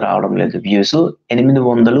వేలల్లో కూడా రావడం లేదు వ్యూస్.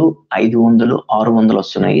 800, 500, 600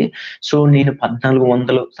 వస్తున్నాయి. సో నేను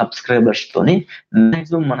 1400 సబ్స్క్రైబర్స్ తోని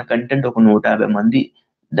మాక్సిమం మన కంటెంట్ ఒక 150 మంది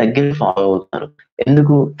దగ్గర ఫాలో అవుతారు.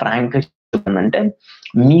 ఎందుకు ఫ్రాంక్ గా చెప్తానంటే,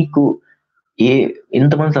 మీకు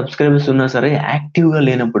ఎంతమంది సబ్స్క్రైబర్స్ ఉన్నా సరే యాక్టివ్ గా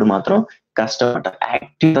లేనప్పుడు మాత్రం కష్టం.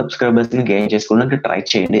 యాక్టివ్ సబ్స్క్రైబర్స్ ని గెయిన్ చేసుకోవడానికి ట్రై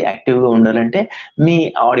చేయండి. యాక్టివ్ గా ఉండాలంటే మీ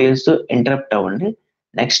ఆడియన్స్ తో ఇంటరప్ట్ అవ్వండి.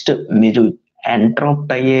 నెక్స్ట్ మీరు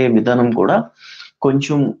ఇంటరప్ట్ అయ్యే విధానం కూడా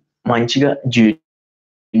కొంచెం మంచిగా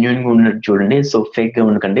జెన్యూన్ గా ఉన్నట్టు చూడండి. సో ఫేక్ గా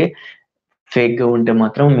ఉండకండి. ఫేక్ గా ఉంటే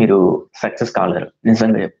మాత్రం మీరు సక్సెస్ కాలేరు.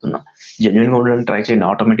 నిజంగా చెప్తున్నా. జెన్యూన్ గా ఉండడానికి ట్రై చేయండి.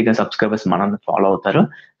 ఆటోమేటిక్ గా సబ్స్క్రైబర్స్ మనల్ని ఫాలో అవుతారు.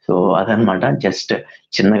 సో అదనమాట. జస్ట్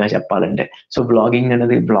చిన్నగా చెప్పాలంటే. సో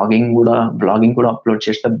బ్లాగింగ్ కూడా అప్లోడ్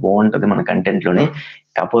చేస్తే బాగుంటది మన కంటెంట్ లోనే.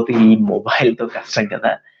 కాకపోతే ఈ మొబైల్ తో కష్టం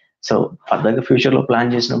కదా. సో ఫర్దర్ గా ఫ్యూచర్ లో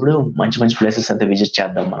ప్లాన్ చేసినప్పుడు మంచి మంచి ప్లేసెస్ అయితే విజిట్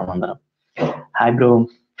చేద్దాం మనం అందరం. Hi bro,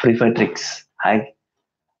 free fire tricks. Hi,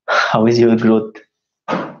 how is your growth?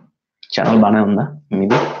 Channel బానే ఉందా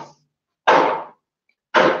మీది?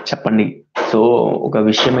 చెప్పండి. సో ఒక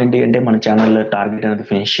విషయం ఏంటి అంటే, మన ఛానల్ టార్గెట్ అనేది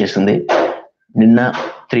ఫినిష్ చేసింది. నిన్న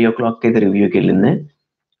 3 o'clock అయితే రివ్యూకి వెళ్ళింది.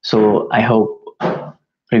 So I hope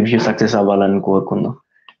review success అవ్వాలని కోరుకుందాం.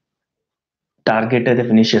 టార్గెట్ అయితే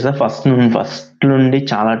ఫినిష్ చేసా. ఫస్ట్ నుండి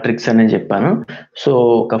చాలా ట్రిక్స్ అనేది చెప్పాను. సో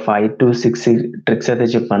ఒక 5 to 6 ట్రిక్స్ అయితే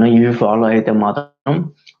చెప్పాను. ఇవి ఫాలో అయితే మాత్రం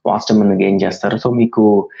ఫాస్ట్ మంది గెయిన్ చేస్తారు. సో మీకు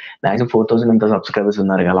మాక్సిమం 4000 అంత సబ్స్క్రైబర్స్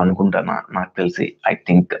ఉన్నారు కదా అనుకుంటాను, నాకు తెలిసి. I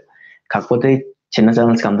think. కాకపోతే చిన్న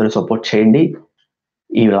ఛానల్స్ కి అందరూ సపోర్ట్ చేయండి.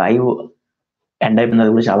 ఈ లైవ్ ఎండ్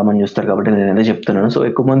అయిపోయినది కూడా చాలా మంది చూస్తారు కాబట్టి నేను అదే చెప్తున్నాను. సో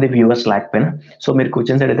ఎక్కువ మంది వ్యూవర్స్ లేకపోయినా సో మీరు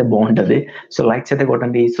కూర్చొని సైడ్ అయితే బాగుంటది. సో లైక్స్ అయితే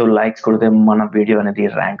కొట్టండి. సో లైక్స్ కొడితే మన వీడియో అనేది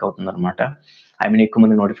ర్యాంక్ అవుతుంది అనమాట. ఐ మీన్ ఎక్కువ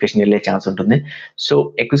మంది నోటిఫికేషన్ వెళ్ళే ఛాన్స్ ఉంటుంది. సో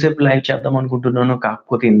ఎక్కువసేపు లైవ్ చేద్దాం అనుకుంటున్నాను.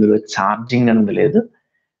 కాకపోతే ఇందులో ఛార్జింగ్ అనేది లేదు,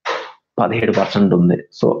 17% ఉంది.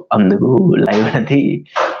 సో అందుకు లైవ్ అనేది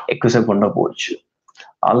ఎక్కువసేపు ఉండకపోవచ్చు.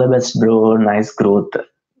 All the best bro, nice growth.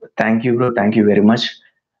 Thank you bro, thank you very much.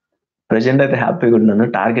 Present అయితే హ్యాపీగా ఉన్నాను.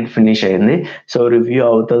 టార్గెట్ ఫినిష్ అయింది. సో రివ్యూ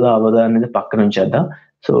అవుతుందో అవ్వదా అనేది పక్కన ఉంచేద్దాం.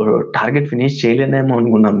 సో టార్గెట్ ఫినిష్ చేయలేదేమో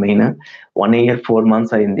అనుకున్నాం. మెయిన్ 1 year 4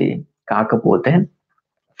 months అయింది. కాకపోతే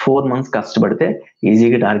 4 months కష్టపడితే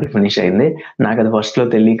ఈజీగా టార్గెట్ ఫినిష్ అయింది. నాకు అది ఫస్ట్ లో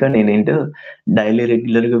తెలియక నేనేంటో డైలీ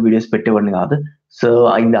రెగ్యులర్ గా వీడియోస్ పెట్టేవాడిని కాదు. సో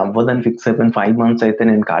ఇది అవ్వదని ఫిక్స్ అయిపోయిన 5 months అయితే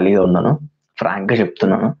నేను ఖాళీగా ఉన్నాను. ఫ్రాంక్ గా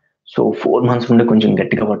చెప్తున్నాను. సో 4 months నుండి కొంచెం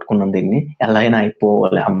గట్టిగా పట్టుకున్నాను దీన్ని. ఎలా అయినా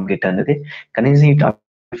అయిపోవాలి అప్డేట్ అనేది. కనీసం ఈ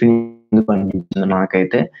అనిపించింది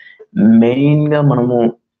నాకైతే. మెయిన్ గా మనము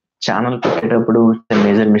ఛానల్ పెట్టేటప్పుడు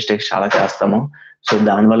మేజర్ మిస్టేక్స్ చాలా చేస్తాము. సో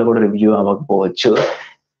దానివల్ల కూడా రివ్యూ అవ్వకపోవచ్చు.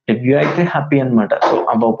 రివ్యూ అయితే హ్యాపీ అనమాట. సో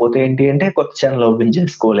అవ్వకపోతే ఏంటి అంటే కొత్త ఛానల్ ఓపెన్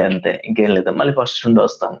చేసుకోవాలి అంతే, ఇంకేం లేదు. మళ్ళీ ఫస్ట్ నుండి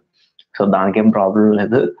వస్తాం. సో దానికేం ప్రాబ్లం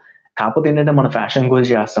లేదు. కాకపోతే ఏంటంటే మన ఫ్యాషన్ కొద్ది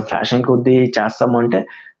చేస్తాం. ఫ్యాషన్ కొద్ది చేస్తాము అంటే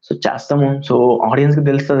సో చేస్తాము. సో ఆడియన్స్ కి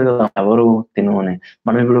తెలుస్తుంది కదా ఎవరు తిను అని.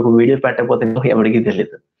 మనం ఇప్పుడు ఒక వీడియో పెట్టకపోతే ఎవరికి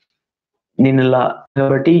తెలియదు. నేను ఇలా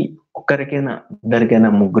కాబట్టి ఒక్కరికైనా, ఇద్దరికైనా,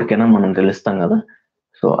 ముగ్గురికైనా మనం తెలుస్తాం కదా.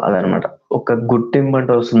 సో అదనమాట. ఒక గుర్తింపు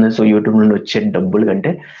అంటే వస్తుంది. సో యూట్యూబ్ నుండి వచ్చే డబ్బులు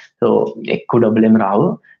కంటే సో ఎక్కువ డబ్బులు ఏమి రావు.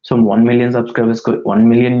 So 1 million subscribers 1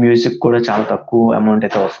 million music కూడా చాలా తక్కువ అమౌంట్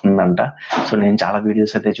అయితే వస్తుందంట. సో నేను చాలా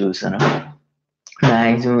వీడియోస్ అయితే చూసాను.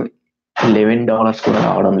 మాక్సిమం $11 కూడా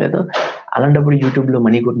రావడం లేదు. అలాంటప్పుడు యూట్యూబ్ లో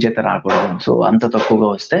మనీ గురించి అయితే రాకూడదు. సో అంత తక్కువగా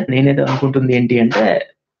వస్తే నేనైతే అనుకుంటుంది ఏంటి అంటే,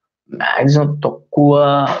 మాక్సిమం తక్కువ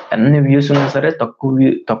ఎన్ని వ్యూస్ ఉన్నా సరే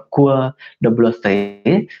తక్కువ డబ్బులు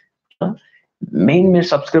వస్తాయి. మెయిన్ మీరు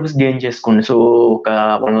సబ్స్క్రైబర్స్ గెయిన్ చేసుకోండి. సో ఒక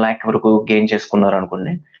 1 lakh వరకు గెయిన్ చేసుకున్నారు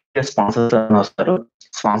అనుకోండి, స్పాన్సర్స్ వస్తారు.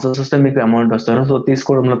 స్పాన్సర్స్ వస్తే మీకు అమౌంట్ వస్తారు. సో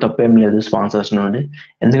తీసుకోవడంలో తప్పేం లేదు స్పాన్సర్స్ నుండి.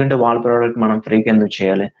 ఎందుకంటే వాళ్ళ ప్రోడక్ట్ మనం ఫ్రీకి ఎందుకు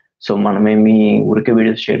చేయాలి? సో మనమేమి ఊరికే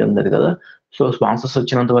వీడియోస్ చేయడం లేదు కదా. సో స్పాన్సర్స్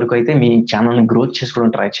వచ్చినంత వరకు అయితే మీ ఛానల్ ని గ్రోత్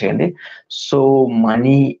చేసుకోవడం ట్రై చేయండి. So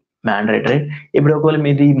money mandatory. ఇప్పుడు ఒకవేళ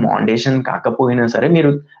మీది మానిటైజేషన్ కాకపోయినా సరే మీరు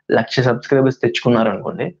 1,00,000 సబ్స్క్రైబర్స్ తెచ్చుకున్నారు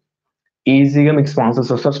అనుకోండి, ఈజీగా మీకు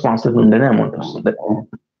స్పాన్సర్స్ వస్తారు. స్పాన్సర్ నుండేనే అమౌంట్ వస్తుంది.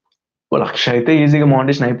 1,00,000 అయితే ఈజీగా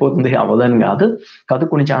మానిటైజేషన్ అయిపోతుంది, అవ్వదని కాదు. కాదు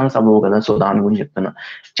కొన్ని ఛానల్స్ అవ్వవు కదా. సో దాని గురించి చెప్తున్నా.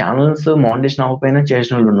 ఛానల్స్ మానిటైజేషన్ అవ్వకపోయినా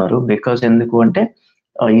చేసిన వాళ్ళు ఉన్నారు. బికాస్ ఎందుకు అంటే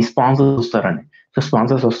ఈ స్పాన్సర్స్ వస్తారండి. సో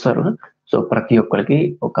స్పాన్సర్స్ వస్తారు. సో ప్రతి ఒక్కరికి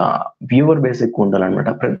ఒక వ్యూవర్ బేస్ ఎక్కువ ఉండాలన్నమాట.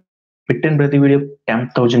 పెట్టిన ప్రతి వీడియో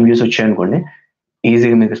 10,000 వ్యూస్ వచ్చాయనుకోండి,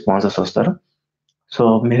 ఈజీగా మీకు స్పాన్సర్స్ వస్తారు. సో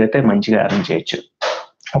మీరైతే మంచిగా ఎర్న్ చేయొచ్చు.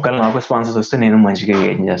 ఒకవేళ నాకు స్పాన్సర్స్ వస్తే నేను మంచిగా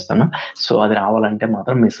ఏం చేస్తాను. సో అది రావాలంటే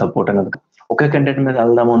మాత్రం మీ సపోర్ట్ అనేది. ఒకే కంటెంట్ మీద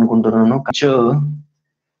వెళ్దాం అనుకుంటున్నాను.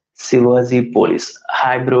 శివాజీ పోలీస్.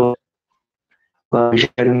 Hi bro.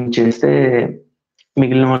 విషయం చేస్తే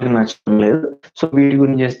మిగిలిన వాళ్ళకి నచ్చడం లేదు. సో వీటి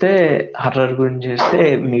గురించి చేస్తే హర్రర్ గురించి చేస్తే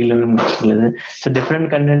మిగిలిన వాళ్ళకి నచ్చడం లేదు. సో డిఫరెంట్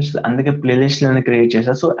కంటెంట్స్ అందుకే ప్లేలిస్ట్ అనేది క్రియేట్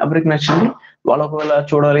చేశారు. సో ఎవరికి నచ్చింది వాళ్ళు ఒకవేళ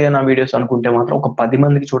చూడాలి నా వీడియోస్ అనుకుంటే మాత్రం ఒక 10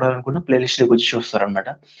 మందికి చూడాలనుకున్న ప్లేలిస్ట్ వచ్చి చూస్తారనమాట.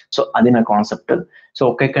 సో అది నా కాన్సెప్ట్. సో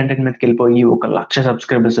ఒకే కంటెంట్ మీదకి వెళ్ళిపోయి 1,00,000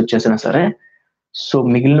 సబ్స్క్రైబర్స్ వచ్చేసినా సరే సో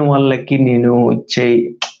మిగిలిన వాళ్ళకి నేను ఇచ్చే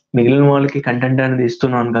మిగిలిన వాళ్ళకి కంటెంట్ అనేది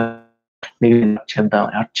ఇస్తున్నాను కదా, చేద్దాం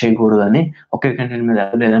యాడ్ చేయకూడదు అని ఒకే కంటెంట్ మీద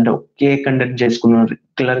లేదంటే ఒకే కంటెంట్ చేసుకున్నాం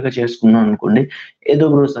రెగ్యులర్ గా చేసుకున్నాం అనుకోండి ఏదో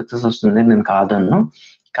ఒక రోజు సక్సెస్ వస్తుంది. నేను కాదన్ను,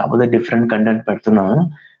 కాకపోతే డిఫరెంట్ కంటెంట్ పెడుతున్నాను.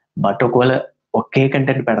 బట్ ఒకవేళ ఒకే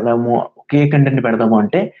కంటెంట్ పెడదాము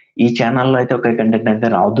అంటే ఈ ఛానల్లో అయితే ఒకే కంటెంట్ అయితే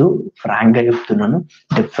రాదు. ఫ్రాంక్ గా చెప్తున్నాను,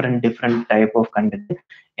 డిఫరెంట్ టైప్ ఆఫ్ కంటెంట్.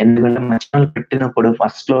 ఎందుకంటే మన ఛానల్ పెట్టినప్పుడు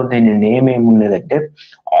ఫస్ట్ లో నేను name ఏముండేదంటే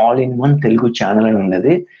all in one Telugu channel అని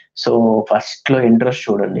ఉండేది. సో ఫస్ట్ లో ఇంట్రెస్ట్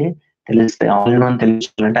చూడండి తెలిస్తే all in one Telugu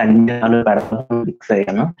channel అంటే అన్ని ఛానల్ పెడతాను ఫిక్స్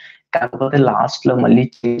అయ్యాను. కాకపోతే లాస్ట్ లో మళ్ళీ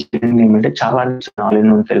ఏమంటే చాలా all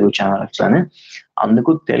in one Telugu channels అని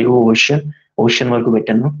అందుకు తెలుగు ఓషన్ వరకు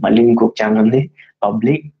పెట్టాను. మళ్ళీ ఇంకొక ఛానల్ ఉంది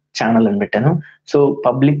పబ్లిక్ ఛానల్ అని పెట్టాను. సో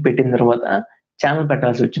పబ్లిక్ పెట్టిన తర్వాత ఛానల్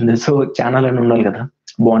పెట్టాల్సి వచ్చింది. సో ఛానల్ అని ఉండాలి కదా,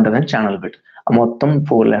 బాగుంటుందని ఛానల్ పెట్టు. మొత్తం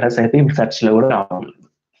 4 letters అయితే సెర్చ్ లో కూడా రావడం లేదు.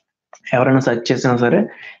 ఎవరైనా సెర్చ్ చేసినా సరే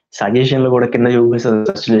సజెషన్ లో కూడా కింద చూపిస్తుంది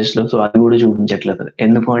సెర్చ్ లిస్ట్ లో. సో అది కూడా చూపించట్లేదు.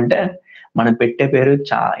 ఎందుకు అంటే మనం పెట్టే పేరు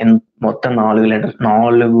మొత్తం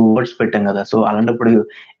 4 వర్డ్స్ పెట్టాం కదా. సో అలాంటప్పుడు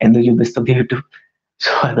ఎందుకు చూపిస్తుంది యూట్యూబ్?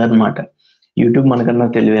 సో అదనమాట, యూట్యూబ్ మనకన్నా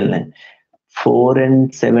తెలివి. 4 and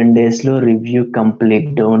 7 days లో review complete,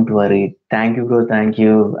 don't worry. Thank you bro, thank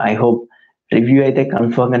you. I hope review అయితే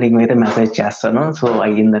కన్ఫర్మ్ గా నీకు అయితే మెసేజ్ చేస్తాను సో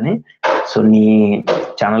అయ్యిందని. సో నీ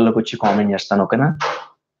ఛానల్లోకి వచ్చి కామెంట్ చేస్తాను, ఓకేనా?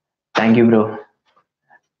 Thank you bro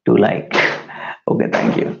to like. Okay,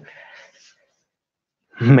 thank you.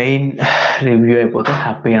 Main review అయిపోతే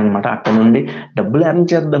హ్యాపీ అనమాట. అక్కడ నుండి డబ్బులు ఎర్న్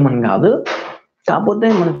చేద్దామని కాదు, కాకపోతే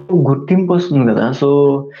మనకు గుర్తింపు వస్తుంది కదా. సో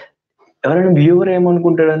ఎవరైనా వ్యూవర్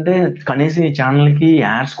ఏమనుకుంటాడంటే కనీసం ఈ ఛానల్ కి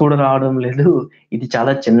యాడ్స్ కూడా రావడం లేదు, ఇది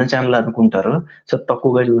చాలా చిన్న ఛానల్ అనుకుంటారు. సో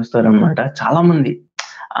తక్కువగా చూస్తారు అనమాట చాలా మంది.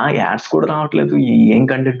 ఆ యాడ్స్ కూడా రావట్లేదు, ఏం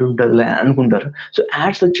కంటెంట్ ఉంటుందిలే అనుకుంటారు. సో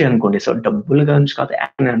యాడ్స్ వచ్చాయి అనుకోండి, సో డబ్బులు గురించి కాదు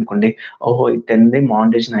యాడ్ అనుకోండి, ఓహో ఇది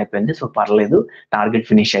మానిటైజేషన్ అయిపోయింది, సో పర్లేదు టార్గెట్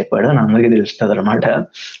ఫినిష్ అయిపోయాడు అని అందరికీ తెలుస్తుంది అనమాట.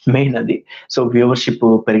 మెయిన్ అది. సో వ్యూవర్షిప్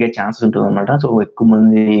పెరిగే ఛాన్స్ ఉంటుంది అనమాట. సో ఎక్కువ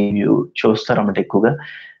మంది చూస్తారు అన్నమాట ఎక్కువగా.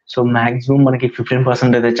 సో మాక్సిమం మనకి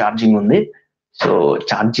 15% అయితే ఛార్జింగ్ ఉంది. సో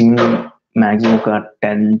ఛార్జింగ్ మాక్సిమం ఒక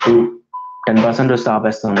 10% వస్తే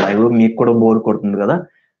ఆపేస్తాం లైవ్. మీకు కూడా బోర్ కొడుతుంది కదా.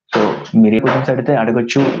 సో మీరు ఏ క్వశ్చన్స్ అడిగితే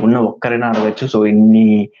అడగచ్చు, ఉన్న ఒక్కరైనా అడగచ్చు. సో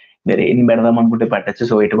మీరు ఏం పెడదాం అనుకుంటే పెట్టచ్చు.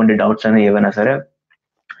 సో ఎటువంటి డౌట్స్ అయినా ఏవైనా సరే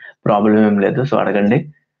ప్రాబ్లం ఏం లేదు, సో అడగండి.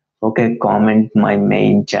 Okay, comment my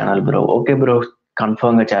main channel bro. Okay bro,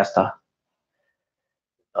 confirm గా చేస్తా.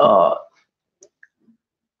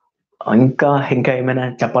 ఇంకా ఏమైనా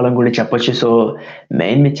చెప్పాలనుకుంటే చెప్పొచ్చు. సో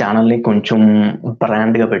మెయిన్ మీ ఛానల్ని కొంచెం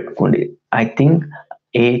బ్రాండ్గా పెట్టుకోండి. I think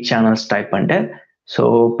A channels type అంటే, సో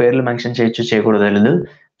పేర్లు మెన్షన్ చేయొచ్చు చేయకూడదు తెలియదు,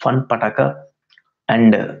 fun పటాక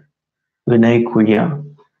and Vinay కుయ్య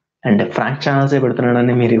and Frank ఛానల్సే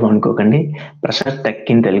పెడుతున్నాడని మీరు అనుకోకండి. ప్రసాద్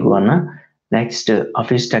టెక్ ఇన్ తెలుగు అన్న, next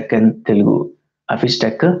office tech in Telugu, office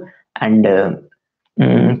tech and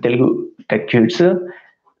Telugu tech cutes.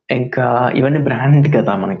 ఇంకా ఇవన్నీ బ్రాండ్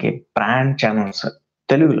కదా, మనకి బ్రాండ్ ఛానల్స్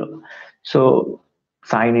తెలుగులో. So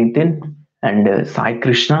Sai Nitin and Sai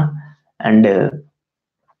Krishna and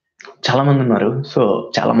చాలా మంది ఉన్నారు. సో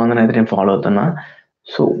చాలా మందిని అయితే నేను ఫాలో అవుతున్నా.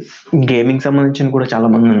 సో గేమింగ్ సంబంధించిన కూడా చాలా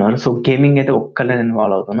మంది ఉన్నారు. సో గేమింగ్ అయితే ఒక్కళ్ళే నేను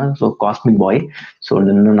ఫాలో అవుతున్నా. So cosmic bye. సో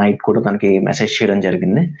నిన్న నైట్ కూడా తనకి మెసేజ్ చేయడం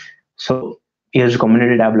జరిగింది. సో ఈరోజు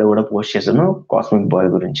కమ్యూనిటీ ట్యాబ్ లో కూడా పోస్ట్ చేశాను కాస్మిక్ బాయ్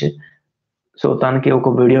గురించి. సో తనకి ఒక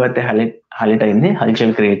వీడియో అయితే హైలైట్ అయింది,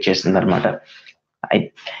 హల్చల్ క్రియేట్ చేసింది అనమాట.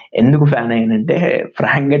 ఎందుకు ఫ్యాన్ అయ్యానంటే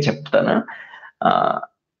ఫ్రాంక్ గా చెప్తాను,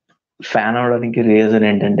 ఫ్యాన్ అవడానికి రీజన్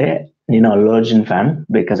ఏంటంటే నేను Allu Arjun fan.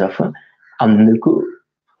 Because of అందుకు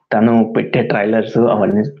తను పెట్టే ట్రైలర్స్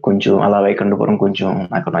అవన్నీ కొంచెం అలా వైకుంఠపురం కొంచెం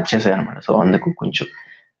నాకు నచ్చేసాయి అనమాట. సో అందుకు కొంచెం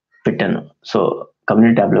పెట్టాను. సో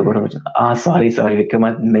కమ్యూనిటీ ట్యాబ్ లో కూడా సారీ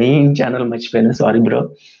విక్రమార్క మెయిన్ ఛానల్ మర్చిపోయాను, sorry bro.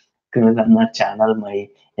 Vikramarka channel my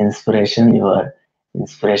inspiration, your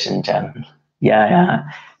inspiration channel. Yeah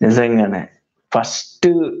నిజంగానే ఫస్ట్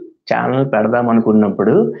ఛానల్ పెడదాం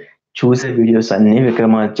అనుకున్నప్పుడు చూసే వీడియోస్ అన్ని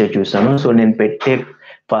విక్రమాదిత్య చూసాను. సో నేను పెట్టే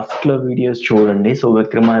ఫస్ట్ లో వీడియోస్ చూడండి. సో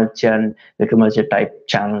విక్రమాదిత్య టైప్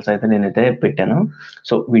ఛానల్స్ అయితే నేనైతే పెట్టాను.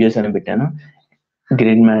 సో వీడియోస్ అని పెట్టాను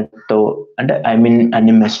గ్రీన్ మ్యాట్ తో, అంటే ఐ మీన్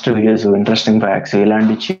అన్ని మెస్ట్ వీడియోస్, ఇంట్రెస్టింగ్ ఫ్యాక్ట్స్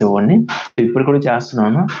ఇలాంటి చూడండి. ఇప్పుడు కూడా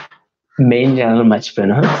చేస్తున్నాను. మెయిన్ ఛానల్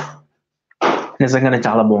మర్చిపోయాను, నిజంగానే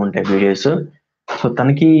చాలా బాగుంటాయి వీడియోస్. సో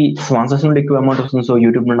తనకి స్పాన్సర్స్ నుండి ఎక్కువ అమౌంట్ వస్తుంది. సో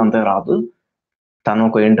యూట్యూబ్ నుండి అంత రాదు. తను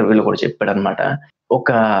ఒక ఇంటర్వ్యూలో కూడా చెప్పాడు అనమాట,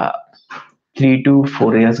 ఒక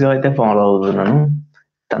 3-4 ఇయర్స్‌గా అయితే ఫాలో అవుతున్నాను.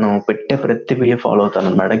 తను పెట్టే ప్రతి వీడియో ఫాలో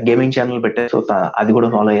అవుతాననమాట. గేమింగ్ ఛానెల్ పెట్టారు. సో, అది కూడా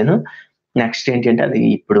ఫాలో అయ్యాను. నెక్స్ట్ ఏంటంటే అది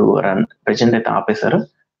ఇప్పుడు ప్రెజెంట్ అయితే ఆపేశారు.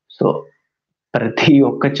 సో, ప్రతి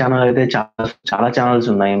ఒక్క ఛానెల్ అయితే చాలా చాలా ఛానెల్స్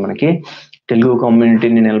ఉన్నాయి మనకి. తెలుగు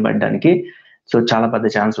కమ్యూనిటీని నిలబెట్టడానికి. సో, చాలా పెద్ద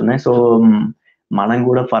ఛానెల్స్ ఉన్నాయి. సో, మనం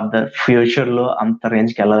కూడా ఫర్దర్ ఫ్యూచర్‌లో అంత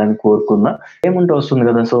రేంజ్‌కెళ్ళాలని కోరుకుందాం. ఏముంటే వస్తుంది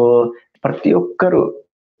కదా! సో, ప్రతి ఒక్కరు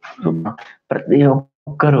ప్రతి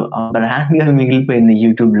ఒక్కరు ఆ బ్రాండ్‌గా మిగిలిపోయింది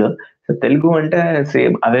యూట్యూబ్‌లో. సో, తెలుగు అంటే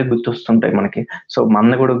సేమ్ అవే గుర్తొస్తుంటాయి మనకి. సో,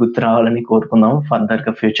 మనది కూడా గుర్తు రావాలని కోరుకుందాం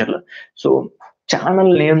ఫర్దర్‌గా ఫ్యూచర్‌లో. సో,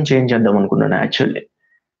 ఛానెల్ నేమ్ చేంజ్ చేద్దాం అనుకున్నాను యాక్చువల్లీ.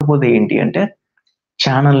 కాకపోతే ఏంటి అంటే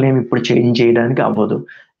ఛానెల్ నేమ్ ఇప్పుడు చేంజ్ చేయడానికి అవ్వదు.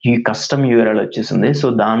 ఈ కస్టమ్ యూఆర్ఎల్ వచ్చేసింది. సో,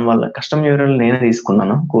 దానివల్ల కస్టమ్ యూఆర్ఎల్ నేనే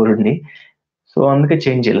తీసుకున్నాను కోరుండి. సో, అందుకే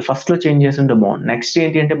చేంజ్ చేయలేదు. ఫస్ట్‌లో చేంజ్ చేసుంటే బావుండు. నెక్స్ట్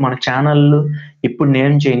ఏంటి అంటే మన ఛానెల్ ఇప్పుడు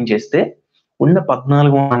నేమ్ చేంజ్ చేస్తే ఉన్న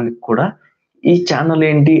 14 మందికి కూడా ఈ ఛానెల్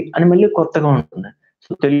ఏంటి అని మళ్ళీ కొత్తగా ఉంటుంది.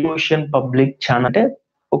 So, Telugu ocean public channel అంటే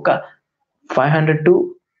ఒక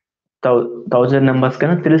 500-1000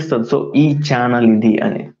 మెంబర్స్‌కైనా తెలుస్తది. సో, ఈ ఛానెల్ ఇది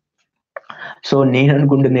అని. సో,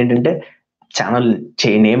 నేననుకుంటుంది ఏంటంటే ఛానెల్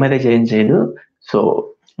నేమ్ అయితే చేంజ్ చేయను. సో,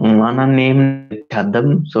 మన నేమ్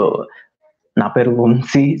చేద్దాం. సో, నా పేరు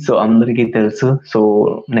వంశీ. సో, అందరికీ తెలుసు. సో,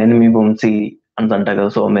 నేను మీ వంశీ అంటుంటా కదా!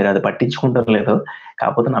 సో, మీరది పట్టించుకుంటారో లేదో,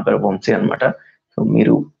 కాకపోతే నా పేరు వంశీ అనమాట. సో,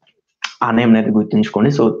 మీరు ఆ నేమ్‌నైతే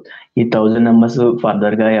గుర్తుంచుకోండి. సో, ఈ 1000 మెంబర్స్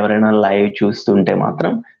ఫర్దర్‌గా ఎవరైనా లైవ్ చూస్తుంటే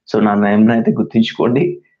మాత్రం సో, నా నేమ్‌నైతే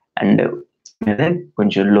గుర్తుంచుకోండి. అండ్ మీదే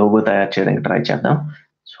కొంచెం లోగో తయారు చేయడానికి ట్రై చేద్దాం.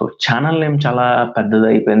 సో, ఛానెల్ నేమ్ చాలా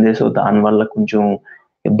పెద్దదయిపోయింది. సో, దానివల్ల కొంచెం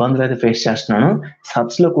ఇబ్బందులైతే ఫేస్ చేస్తున్నాను.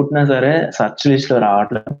 సెర్చ్‌లో కొట్టినా సరే సెర్చ్ లిస్ట్‌లో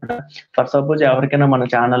రావట్లేదు. ఫర్ సపోజ్ ఎవరికైనా మన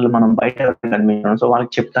ఛానెల్ మనం బయట ఎవరికైనా కనిపించాం. సో,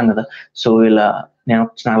 వాళ్ళకి చెప్తాం కదా! సో, ఇలా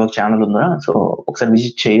నాదొక ఛానెల్ ఉందిరా. సో, ఒకసారి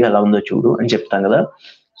విజిట్ చెయ్యి ఎలా ఉందో చూడు అని చెప్తాం కదా!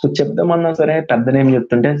 సో, చెప్దామన్నా సరే పెద్ద నేమ్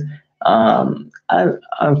చెప్తుంటే ఆహ్,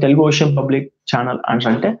 తెలుగు ఓషన్ పబ్లిక్ ఛానెల్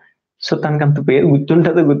అంటే సో, తనకంత పేరు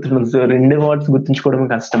గుర్తుంటదో గుర్తుండదు. సో, 2 వర్డ్స్ గుర్తుంచుకోవడమే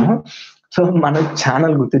కష్టము. సో, మన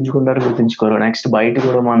ఛానెల్ గుర్తుంచుకోరో. నెక్స్ట్ బయట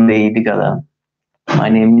కూడా మనది ఇది కదా! My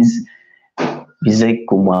name is Vijay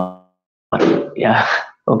Kumar. Yeah!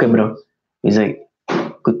 Okay bro. Vijay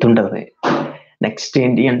గుర్తుంటది. Next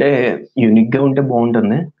ఏంటి అంటే యూనిక్‌గా ఉంటే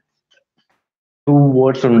బావుంటుంది. 2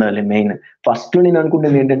 వర్డ్స్ ఉండాలి మెయిన్. ఫస్ట్‌లో నేను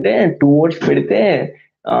అనుకున్నది ఏంటంటే 2 వర్డ్స్ పెడితే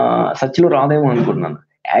సెర్చ్‌లో రాదేమో అనుకున్నాను.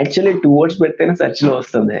 యాక్చువల్లీ 2 వర్డ్స్ పెడితేనే సెర్చ్‌లో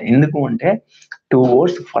వస్తది. ఎందుకు అంటే 2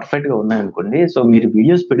 వర్డ్స్ పర్ఫెక్ట్‌గా ఉన్నాయనుకోండి. సో, మీరు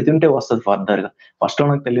వీడియోస్ పెడుతుంటే వస్తది ఫర్దర్‌గా. ఫస్ట్‌లో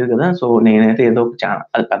నాకు తెలీదు కదా! సో, నేనైతే ఏదో ఒక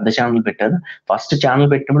అది పెద్ద ఛానెల్ పెట్టాను. ఫస్ట్ ఛానెల్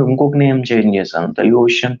పెట్టినప్పుడు ఇంకొక నేమ్ చేంజ్ చేశాను. తెలుగు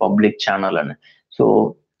ఓషన్ పబ్లిక్ ఛానెల్ అని. సో,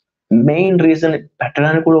 మెయిన్ రీజన్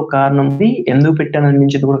పెట్టడానికి కూడా ఒక కారణం ఉంది. ఎందుకు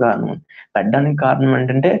పెట్టాననిపించేది కూడా కారణం ఉంది. పెట్టడానికి కారణం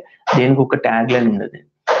ఏంటంటే దీనికి ఒక ట్యాగ్ లైన్ ఉండేది.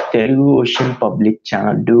 Telugu ocean public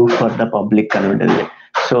channel do for the public అని ఉండేది.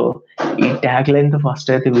 సో, ఈ ట్యాగ్ లైన్‌తో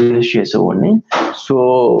ఫస్ట్ అయితే వీడియోస్ చేసేవాడిని. సో,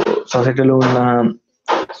 సొసైటీలో ఉన్న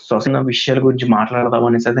విషయాల గురించి మాట్లాడదాం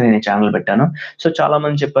అనేసి అయితే నేను ఈ ఛానెల్ పెట్టాను. సో, చాలా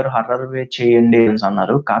మంది చెప్పారు హర్రర్‌వే చేయండి అనేసి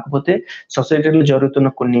అన్నారు. కాకపోతే సొసైటీలో జరుగుతున్న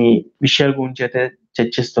కొన్ని విషయాల గురించి అయితే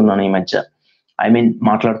చర్చిస్తున్నాను ఈ మధ్య.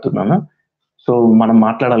 మాట్లాడుతున్నాను. సో, మనం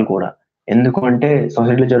మాట్లాడాలి కూడా. ఎందుకు అంటే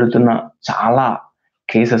సొసైటీలో జరుగుతున్న చాలా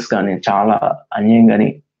కేసెస్ గాని, చాలా అన్యాయం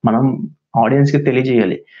గాని మనం ఆడియన్స్‌కి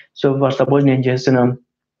తెలియజేయాలి. సో, ఫర్ సపోజ్ నేను చేస్తున్న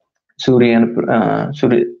సూర్య అని ఆహ్,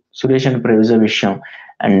 సురే సురేష్ అండ్ ప్రొడ్యూసర్ విషయం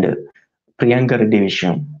అండ్ ప్రియాంక రెడ్డి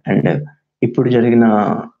విషయం అండ్ ఇప్పుడు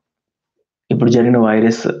జరిగిన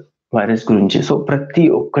వైరస్ గురించి. సో, ప్రతి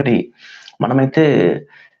ఒక్కటి మనమైతే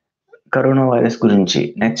కరోనా వైరస్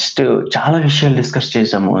గురించి నెక్స్ట్ చాలా విషయాలు డిస్కస్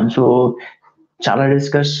చేసాము. సో,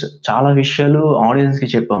 చాలా విషయాలు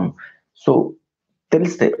ఆడియన్స్‌కి చెప్పాము. సో,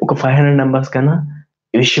 తెలుస్తాయి. ఒక 500 మెంబర్స్ కన్నా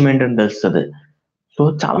ఈ విషయం ఏంటని తెలుస్తది.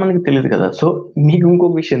 సో, చాలా మందికి తెలీదు కదా! సో, మీకు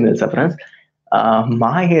ఇంకొక విషయం తెలుసా ఫ్రెండ్స్?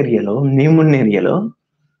 మా ఏరియాలో మేమున్న ఏరియాలో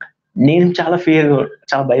నేను చాలా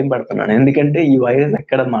భయం పడుతున్నాను. ఎందుకంటే ఈ వైరస్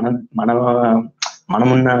ఎక్కడ మన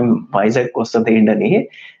మనమున్న వైజాగ్‌కొస్తదేంటని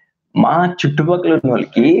మా చుట్టుపక్కల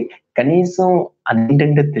ఉన్నోళ్ళకి కనీసం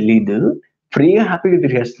అదేంటంటే తెలీదు. ఫ్రీగా హ్యాపీగా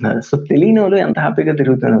తిరిగేస్తున్నారు. సో, తెలియనోళ్ళు ఎంత హ్యాపీగా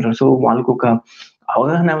తిరుగుతున్నారు. సో, వాళ్ళకొక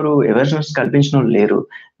అవగాహన అవేర్‌నెస్ కల్పించినోళ్ళు లేరు.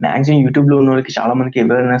 మాక్సిమం యూట్యూబ్‌లో ఉన్నోళ్ళకి చాలా మందికి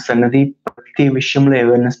అవేర్‌నెస్ అనేది ప్రతి విషయంలో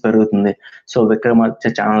అవేర్‌నెస్ పెరుగుతుంది. సో,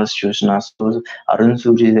 విక్రమాదిత్య ఛానెల్స్ చూసినా, సో, అరుణ్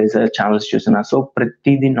సూర్యదేశాయ్ ఛానెల్స్ చూసినా, సో,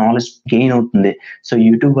 ప్రతీది నాలెడ్జ్ గెయిన్ అవుతుంది. సో,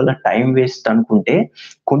 యూట్యూబ్ వల్ల టైమ్ వేస్ట్ అనుకుంటే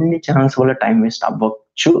కొన్ని ఛానెల్స్ వల్ల టైమ్ వేస్ట్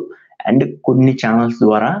అవ్వచ్చు. అండ్ కొన్ని ఛానెల్స్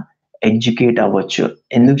ద్వారా ఎడ్యుకేట్ అవ్వచ్చు.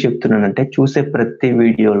 ఎందుకు చెప్తున్నానంటే చూసే ప్రతి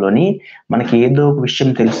వీడియోలోని మనకి ఏదో ఒక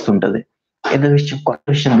విషయం తెలుస్తుంటది. కొత్త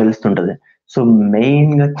విషయం తెలుస్తుంటది. సో,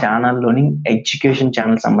 మెయిన్‌గా ఛానెల్‌లోని ఎడ్యుకేషన్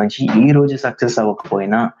ఛానెల్ సంబంధించి ఈ రోజు సక్సెస్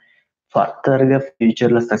అవ్వకపోయినా ఫర్దర్‌గా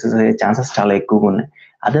ఫ్యూచర్‌లో సక్సెస్ అయ్యే ఛాన్సెస్ చాలా ఎక్కువగా ఉన్నాయి.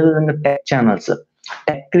 అదేవిధంగా tech channels,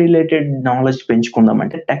 tech related knowledge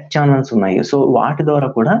పెంచుకుందామంటే tech channels ఉన్నాయి. సో వాటి ద్వారా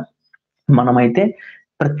కూడా మనమైతే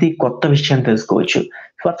ప్రతి కొత్త విషయం తెలుసుకోవచ్చు.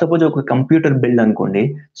 ఫర్ సపోజ్ ఒక కంప్యూటర్ బిల్డ్ అనుకోండి.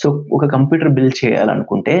 సో ఒక కంప్యూటర్ బిల్డ్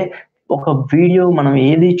చేయాలనుకుంటే ఒక వీడియో మనం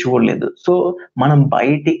ఏది చూడలేదు. సో మనం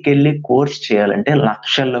బయటికెళ్ళి కోర్స్ చేయాలంటే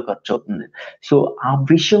లక్షల్లో ఖర్చవుతుంది. సో ఆ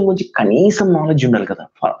విషయం గురించి కనీసం నాలెడ్జ్ ఉండాలి కదా!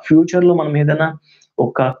 ఫ్యూచర్‌లో మనం ఏదైనా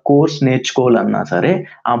ఒక కోర్స్ నేర్చుకోవాలన్నా సరే,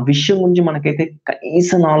 ఆ విషయం గురించి మనకైతే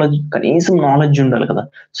కనీసం నాలెడ్జ్ ఉండాలి కదా!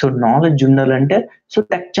 సో నాలెడ్జ్ ఉండాలంటే సో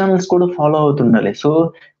టెక్ ఛానెల్స్ కూడా ఫాలో అవుతుండాలి. సో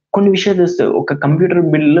కొన్ని విషయాలు తెలుస్తాయి. ఒక కంప్యూటర్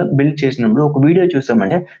బిల్డ్ చేసినప్పుడు ఒక వీడియో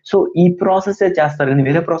చూసామంటే, సో ఈ ప్రాసెసే చేస్తారు గానీ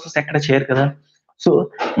వేరే ప్రాసెస్ ఎక్కడ చేయరు కదా! సో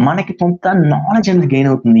మనకి కొంత నాలెడ్జ్ అనేది గెయిన్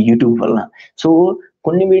అవుతుంది యూట్యూబ్ వల్ల. సో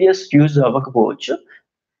కొన్ని వీడియోస్ యూజ్ అవ్వకపోవచ్చు.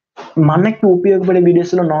 మనకి ఉపయోగపడే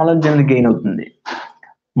వీడియోస్‌లో నాలెడ్జ్ అనేది గెయిన్ అవుతుంది.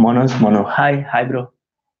 మను hi. Hi bro.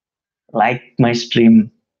 Like my stream.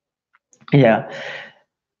 Yeah!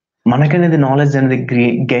 మనకనేది knowledge అనేది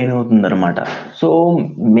గెయిన్ అవుతుందనమాట. సో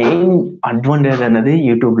మెయిన్ అడ్వాంటేజ్ అనేది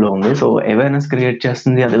యూట్యూబ్‌లో ఉంది. సో అవేర్‌నెస్ క్రియేట్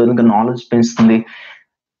చేస్తుంది. అదేవిధంగా నాలెడ్జ్ పెంచుతుంది.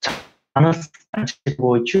 ఛానల్స్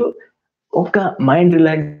చెప్పుకోవచ్చు. ఒక మైండ్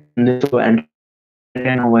రిలాక్స్ ఉంది. సో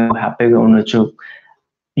ఎంటర్‌టైన్ అవ్వచ్చు, హ్యాపీగా ఉండొచ్చు.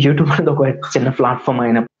 యూట్యూబ్ అనేది ఒక చిన్న ప్లాట్‌ఫార్మ్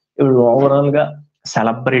అయిన ఇప్పుడు ఓవరాల్‌గా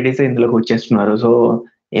సెలబ్రిటీసే ఇందులోకి వచ్చేస్తున్నారు. సో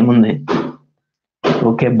ఏముంది?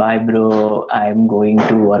 Okay. Bye bro. I am going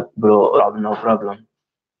to work bro. No problem.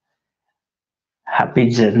 Happy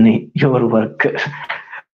journey your work.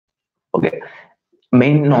 Okay.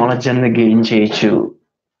 Main knowledge అనేది గెయిన్ చేయొచ్చు.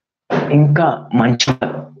 ఇంకా మంచిగా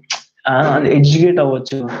ఎడ్యుకేట్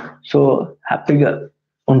అవ్వచ్చు. సో హ్యాపీగా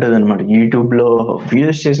ఉంటదనమాట. యూట్యూబ్‌లో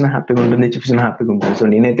వీడియోస్ చేసినా హ్యాపీగా ఉంటుంది. చూసినా హ్యాపీగా ఉంటుంది. సో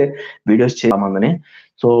నేనైతే వీడియోస్ చాలామందిని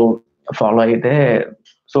సో ఫాలో అయితే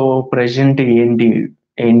సో ప్రెజెంట్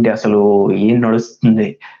ఏంటి అసలు ఏం నడుస్తుంది?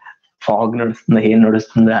 ఫాగ్ నడుస్తుందా? ఏం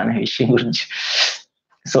నడుస్తుందా? అనే విషయం గురించి.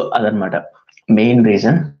 సో అదనమాట మెయిన్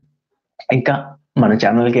రీజన్. ఇంకా మన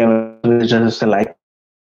ఛానెల్‌కి ఎవరైనా చూస్తే లైక్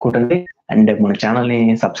కొట్టండి. అండ్ మన ఛానెల్‌ని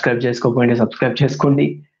సబ్స్క్రైబ్ చేసుకోకపోయింటే సబ్స్క్రైబ్ చేసుకోండి.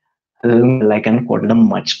 లైక్ అని కొట్టడం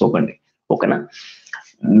మర్చిపోకండి. ఓకేనా?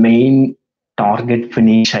 మెయిన్ టార్గెట్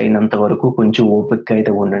ఫినిష్ అయినంత వరకు కొంచెం ఓపికగా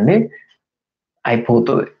అయితే ఉండండి.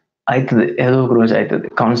 అయిపోతది. అయితది. ఏదో ఒక రోజు అయితది.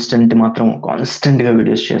 కాన్స్టెంట్‌గా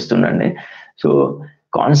వీడియోస్ చేస్తుండండి. సో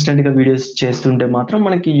కాన్స్టెంట్‌గా వీడియోస్ చేస్తుంటే మాత్రం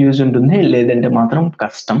మనకి యూజ్ ఉంటుంది. లేదంటే మాత్రం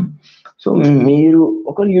కష్టం. సో మీరు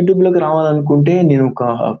ఒకవేళ యూట్యూబ్‌లోకి రావాలనుకుంటే నేను ఒక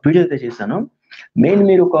వీడియో అయితే చేశాను. మెయిన్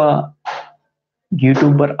మీరు ఒక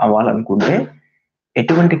యూట్యూబర్ అవ్వాలనుకుంటే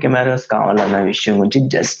ఎటువంటి కెమెరాస్ కావాలన్న విషయం గురించి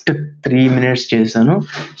జస్ట్ 3 మినిట్స్ చేశాను.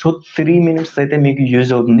 సో 3 మినిట్స్ అయితే మీకు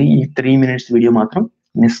యూజ్ అవుతుంది. ఈ 3 మినిట్స్ వీడియో మాత్రం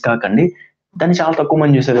మిస్ కాకండి. దాన్ని చాలా తక్కువ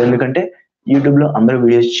మంది చూసారు. ఎందుకంటే యూట్యూబ్‌లో అందరూ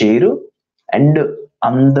వీడియోస్ చేయరు. అండ్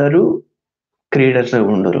అందరూ క్రియేటర్స్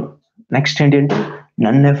ఉండరు. నెక్స్ట్ ఏంటంటే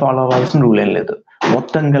నన్నే ఫాలో అవ్వాల్సిన రూల్ ఏం లేదు.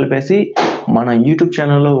 మొత్తం కలిపేసి మన యూట్యూబ్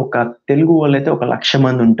ఛానెల్‌లో ఒక తెలుగు వాళ్ళైతే ఒక 1,00,000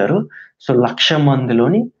 మంది ఉంటారు. సో 1,00,000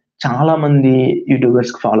 మందిలోని చాలా మంది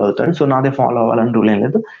యూట్యూబర్స్‌కి ఫాలో అవుతారు. సో నాదే ఫాలో అవ్వాలని రూల్ ఏం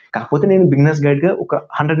లేదు. కాకపోతే నేను బిగినర్స్ గైడ్‌గా ఒక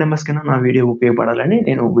 100 మెంబర్స్‌కైనా నా వీడియో ఉపయోగపడాలని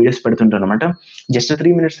నేను వీడియోస్ పెడుతుంటానన్నమాట. జస్ట్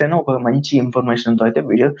 3 మినిట్స్ అయినా ఒక మంచి ఇన్ఫర్మేషన్‌తో అయితే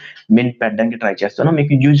వీడియో నేను పెట్టడానికి ట్రై చేస్తాను.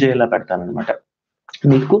 మీకు యూజ్ అయ్యేలా పెడతానన్నమాట.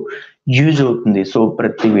 మీకు యూజ్ అవుతుంది. సో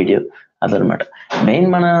ప్రతి వీడియో అదనమాట. మెయిన్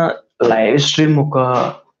మన లైవ్ స్ట్రీమ్ ఒక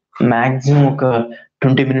మాక్సిమం ఒక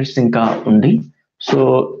 20 మినిట్స్ ఇంకా ఉంది. So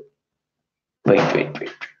wait.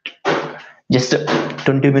 జస్ట్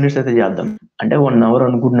 20 మినిట్స్ అయితే చేద్దాం. అంటే 1 అవర్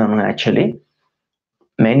అనుకుంటున్నాను యాక్చువల్లీ.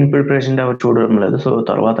 మెయిన్ ప్రిపరేషన్ ఎవరు చూడడం లేదు. సో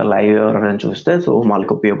తర్వాత లైవ్ ఎవరైనా చూస్తే సో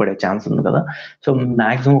వాళ్ళకి ఉపయోగపడే ఛాన్స్ ఉంది కదా! సో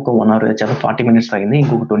మాక్సిమం ఒక 1 అవర్ చేద్దాం. 40 మినిట్స్ అయింది.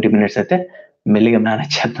 ఇంకొక 20 మినిట్స్ అయితే మెల్లిగా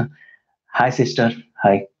మేనేజ్ చేద్దాం. Hi sister.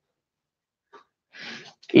 హాయ్.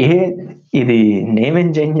 ఏ ఇది నేమ్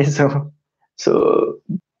ఏం చేంజ్ చేసావు? సో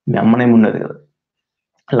మీ అమ్మ నేమ్ ఉండదు కదా!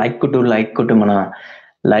 లైక్ కొట్టు మన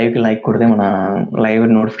లైవ్‌కి లైక్ కొడితే మన లైవ్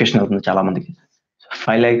నోటిఫికేషన్ అవుతుంది చాలా మందికి.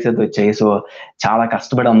 5 లైక్స్ అయితే వచ్చాయి. సో చాలా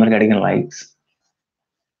కష్టపడి అందరికి అడిగిన లైక్స్.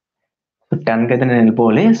 10కి అయితే నేను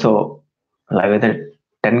వెళ్ళిపోవాలి. సో లైవ్ అయితే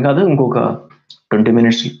 10 కాదు ఇంకొక 20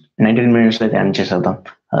 మినిట్స్ 19 మినిట్స్‌లో అయితే ఎండ్ చేసేద్దాం.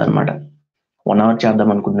 అదనమాట. 1 అవర్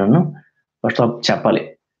చేద్దాం అనుకుంటున్నాను. ఫస్ట్ ఆఫ్ చెప్పాలి.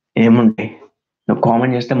 ఏముంటాయి? నువ్వు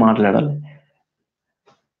కామెంట్ చేస్తే మాట్లాడాలి.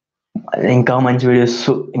 ఇంకా మంచి వీడియోస్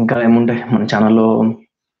ఇంకా ఏముంటాయి మన ఛానెల్‌లో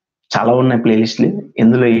చాలా ఉన్నాయి ప్లేలిస్ట్‌లు.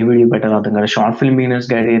 ఎందులో ఏ వీడియో పెట్టాలో అర్థం కాదు. షార్ట్ ఫిల్మ్ బిగినర్స్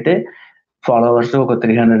గైడ్ అయితే ఫాలోవర్స్ ఒక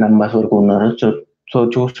 300 మెంబర్స్ వరకు ఉన్నారు. సో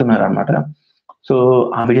చూస్తున్నారనమాట. సో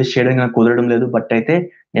ఆ వీడియోస్ చేయడానికి నాకు కుదరడం లేదు. బట్ అయితే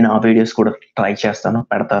నేను ఆ వీడియోస్ కూడా ట్రై చేస్తాను,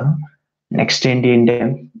 పెడతాను. నెక్స్ట్ ఏంటి అంటే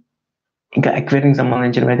ఇంకా అక్వేరియంకి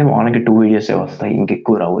సంబంధించినవైతే వారానికి 2 వీడియోసే వస్తాయి.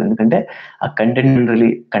 ఇంకెక్కువ రావు. ఎందుకంటే ఆ కంటెంట్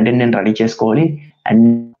నేను రెడీ చేసుకోవాలి. అండ్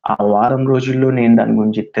ఆ వారం రోజుల్లో నేను దాని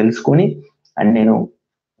గురించి తెలుసుకొని అండ్ నేను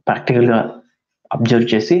ప్రాక్టికల్‌గా అబ్జర్వ్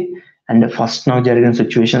చేసి అండ్ ఫస్ట్ నాకు జరిగిన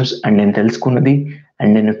సిట్యుయేషన్స్ అండ్ నేను తెలుసుకున్నది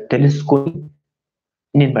అండ్ నేను తెలుసుకొని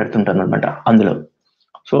నేను పెడుతుంటాననమాట అందులో.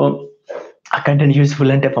 సో, ఆ కంటెంట్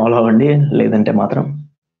యూజ్‌ఫుల్ అంటే ఫాలో అవ్వండి. లేదంటే మాత్రం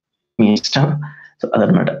మీ ఇష్టం. సో,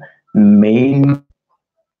 అదనమాట. మెయిన్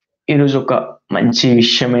ఈరోజు ఒక మంచి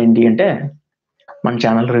విషయం ఏంటి అంటే, మన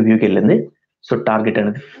ఛానల్ రివ్యూకెళ్ళింది. సో, టార్గెట్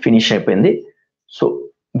అనేది ఫినిష్ అయిపోయింది. సో,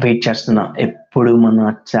 వెయిట్ చేస్తున్నా. ఎప్పుడు మన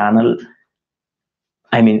ఛానల్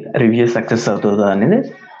రివ్యూ సక్సెస్ అవుతదా అనేది.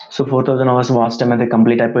 సో, 4000 అవర్స్ వాచ్ టైమ్ అయితే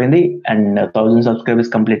కంప్లీట్ అయిపోయింది. అండ్ 1000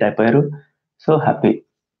 సబ్స్క్రైబర్స్ కంప్లీట్ అయిపోయారు. సో, హ్యాపీ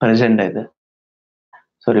ప్రెజెంట్ అయితే.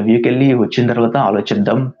 సో, రివ్యూకెళ్ళి వచ్చిన తర్వాత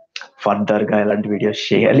ఆలోచిద్దాం. ఫర్దర్‌గా ఎలాంటి వీడియోస్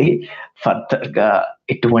చేయాలి? ఫర్దర్‌గా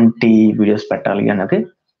ఎటువంటి వీడియోస్ పెట్టాలి అన్నది.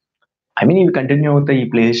 ఇవి కంటిన్యూ అవుతాయి ఈ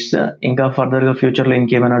ప్లేలిస్ట్. ఇంకా ఫర్దర్‌గా ఫ్యూచర్‌లో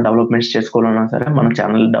ఇంకేమైనా డెవలప్‌మెంట్స్ చేసుకోవాలన్నా సరే మన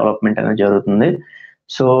ఛానల్ డెవలప్‌మెంట్ అనేది జరుగుతుంది.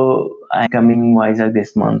 So, I coming Vizag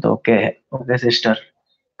this month. Okay. Okay sister.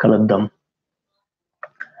 కలుద్దాం.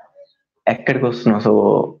 ఎక్కడికొస్తున్నావు? సో,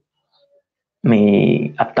 మీ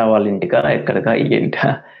అత్త వాళ్ళ ఇంటికా? ఎక్కడికా? ఏంటా?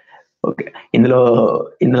 ఓకే. ఇందులో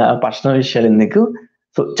ఇందులో పర్సనల్ విషయాలెందుకు?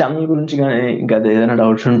 సో, ఛానల్ గురించి గాని ఇంకా ఏదైనా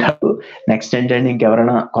డౌట్స్ ఉంటే అడుగు. నెక్స్ట్ ఏంటంటే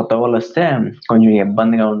ఇంకెవరైనా కొత్త వాళ్ళొస్తే కొంచెం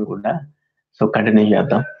ఇబ్బందిగా ఉండకుండా సో, కంటిన్యూ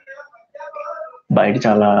చేద్దాం. బయట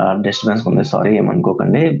చాలా డిస్టర్బెన్స్ ఉంది. సారీ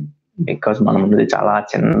ఏమనుకోకండి. బికాజ్ మనం ఉన్నది చాలా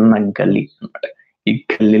చిన్న గల్లీ అన్నమాట. ఈ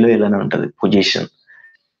గల్లీలో ఇలానే ఉంటది పొజిషన్.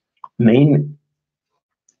 మెయిన్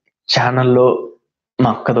ఛానల్‌లో మా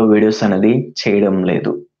అక్కతో వీడియోస్ అనేది చేయడం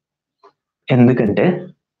లేదు. ఎందుకంటే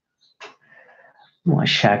మా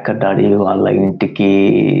శేఖర్ డాడీ వాళ్ళ ఇంటికి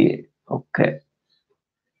okay.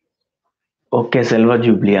 Okay. Silver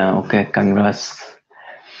జూబ్లీయా? Okay. Congrats.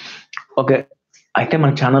 Okay. అయితే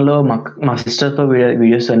మన ఛానల్‌లో మా సిస్టర్‌తో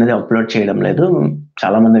వీడియోస్ అనేది అప్‌లోడ్ చేయడం లేదు.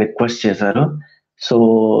 చాలా మంది రిక్వెస్ట్ చేశారు. సో,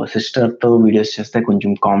 సిస్టర్‌తో వీడియోస్ చేస్తే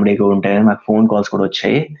కొంచెం కామెడీగా ఉంటాయని నాకు ఫోన్ కాల్స్ కూడా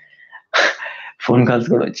వచ్చాయి. ఫోన్ కాల్స్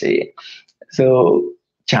కూడా వచ్చాయి. సో,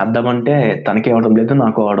 చేద్దామంటే తనకి అవ్వడం లేదు.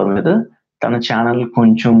 నాకు అవ్వడం లేదు. తన ఛానల్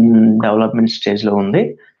కొంచెం డెవలప్‌మెంట్ స్టేజ్‌లో ఉంది.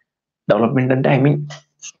 డెవలప్‌మెంట్ అంటే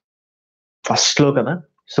ఫస్ట్‌లో కదా!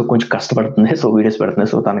 సో, కొంచెం కష్టపడుతుంది. సో, వీడియోస్ పెడుతుంది.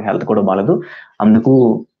 సో, తనకి హెల్త్ కూడా బాలేదు. అందుకు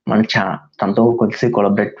మన తనతో కలిసి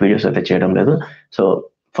కొలాబరేట్ వీడియోస్ అయితే చేయడం లేదు. సో,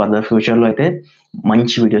 ఫర్దర్ ఫ్యూచర్‌లో అయితే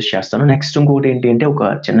మంచి వీడియోస్ చేస్తాను. నెక్స్ట్ ఇంకొకటి ఏంటి అంటే ఒక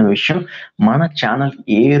చిన్న విషయం. మన ఛానల్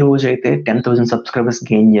ఏ రోజైతే 10,000 సబ్స్క్రైబర్స్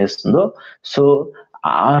గెయిన్ చేస్తుందో సో,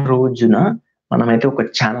 ఆ రోజున మనమైతే ఒక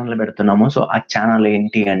ఛానెల్ పెడుతున్నాము. సో, ఆ ఛానెల్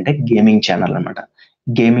ఏంటి అంటే గేమింగ్ ఛానెల్ అన్నమాట.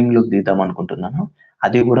 గేమింగ్‌లోకి దిద్దాం అనుకుంటున్నాను.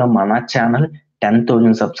 అది కూడా మన ఛానల్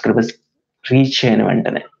 10,000 సబ్స్క్రైబర్స్ రీచ్ అయిన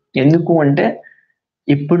వెంటనే. ఎందుకు అంటే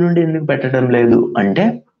ఇప్పటి నుండి ఎందుకు పెట్టడం లేదు అంటే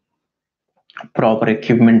ప్రాపర్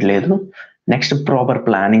ఎక్విప్‌మెంట్ లేదు. నెక్స్ట్ ప్రాపర్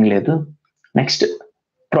ప్లానింగ్ లేదు. నెక్స్ట్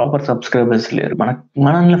ప్రాపర్ సబ్స్క్రైబర్స్ లేరు.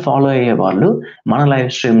 మనల్ని ఫాలో అయ్యే వాళ్ళు మన లైవ్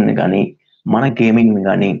స్ట్రీమ్‌ని గాని, మన గేమింగ్‌ని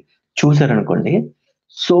గాని చూసారనుకోండి.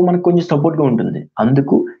 సో, మనకు కొంచెం సపోర్ట్‌గా ఉంటుంది.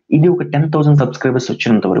 అందుకు ఇది ఒక 10,000 సబ్స్క్రైబర్స్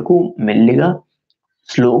వచ్చినంత వరకు మెల్లిగా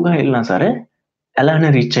స్లోగా ఎళ్ళినా సరే ఎలానే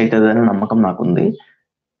రీచ్ అయితదనే నమ్మకం నాకుంది.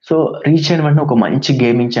 సో, రీచ్ అయిన వెంటనే ఒక మంచి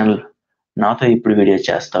గేమింగ్ ఛానెల్ నాతో ఇప్పుడు వీడియో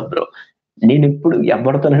చేస్తా బ్రో. నేనిప్పుడు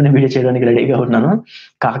ఎవరితోనైనా వీడియో చేయడానికి రెడీగా ఉన్నాను.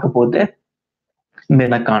 కాకపోతే మీరు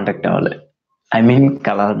నాకు కాంటాక్ట్ అవ్వాలి.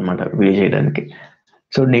 కలవాలన్నమాట వీడియో చేయడానికి.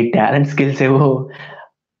 సో, నీ టాలెంట్ స్కిల్స్ ఏవో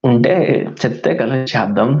ఉంటే చెప్తే కలిసి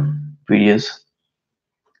చేద్దాం వీడియోస్.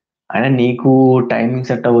 అయినా నీకు టైమింగ్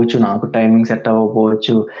సెట్ అవ్వచ్చు. నాకు టైమింగ్ సెట్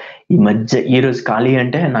అవ్వకపోవచ్చు. ఈరోజు ఖాళీ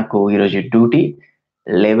అంటే నాకు ఈరోజు డ్యూటీ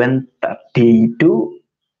 11:30 టు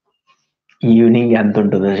ఈవినింగ్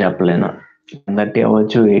ఎంతుంటదో చెప్పలేను. 10:30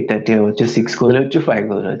 అవ్వచ్చు, 8:30 అవ్వచ్చు, 6 కుదరొచ్చు, 5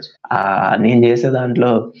 కుదరొచ్చు. నేను చేసే దాంట్లో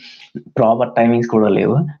ప్రాపర్ టైమింగ్స్ కూడా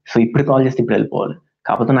లేవు. సో, ఇప్పుడు కాల్ చేస్తే ఇప్పుడు వెళ్ళిపోవాలి.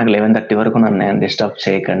 కాకపోతే నాకు 11:30 వరకు నన్నేం డిస్టర్బ్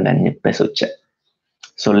చేయకండి అని చెప్పేసి వచ్చా.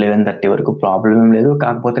 సో, 11:30 వరకు ప్రాబ్లమ్ ఏం లేదు.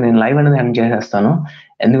 కాకపోతే నేను లైవ్ అనేది ఎండ్ చేసేస్తాను.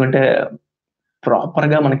 ఎందుకంటే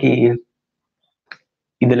ప్రాపర్‌గా మనకి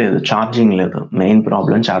ఇది లేదు. ఛార్జింగ్ లేదు. మెయిన్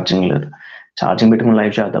ప్రాబ్లమ్ ఛార్జింగ్ లేదు. ఛార్జింగ్ పెట్టుకొని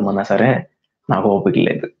లైవ్ చేద్దామన్నా సరే నాకు ఓపిక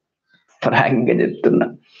లేదు. ఫ్రాంక్‌గా చెప్తున్నా.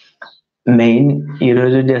 మెయిన్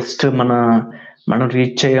ఈరోజు జస్ట్ మనం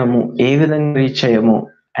రీచ్ అయ్యాము. ఏ విధంగా రీచ్ అయ్యాము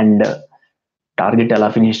అండ్ టార్గెట్ ఎలా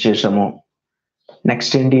ఫినిష్ చేసాము.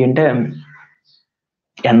 నెక్స్ట్ ఏంటి అంటే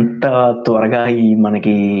ఎంత త్వరగా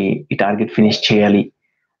మనకి ఈ టార్గెట్ ఫినిష్ చేయాలి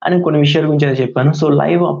అని కొన్ని విషయాల గురించి అయితే చెప్పాను. సో,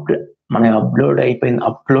 లైవ్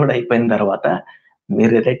అప్‌లోడ్ అయిపోయిన తర్వాత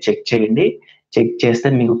మీరైతే చెక్ చేయండి. చెక్ చేస్తే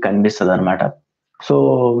మీకు కనిపిస్తదనమాట. సో,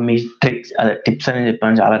 మీ టిప్స్ అని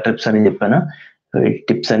చెప్పాను. చాలా టిప్స్ అని చెప్పాను. ఈ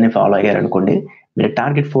టిప్స్ అన్ని ఫాలో అయ్యారనుకోండి. మీరు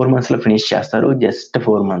టార్గెట్ 4 మంత్స్‌లో ఫినిష్ చేస్తారు. Just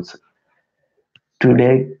 4 months.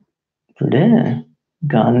 టుడే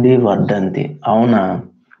గాంధీ వర్ధంతి. అవునా?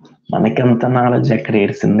 మనకంత నాలెడ్జ్ ఎక్కడ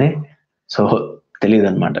ఏడ్చింది. సో తెలియదు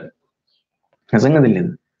అనమాట, నిజంగా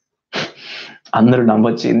తెలియదు. అందరూ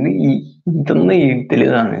నమ్మొచ్చింది ఇంతుంది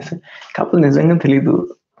తెలియదు అనేసి, కాకపోతే నిజంగా తెలీదు.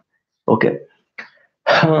 ఓకే,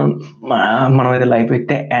 మనం అయితే లైవ్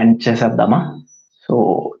అయితే ఎండ్ చేసేద్దామా? సో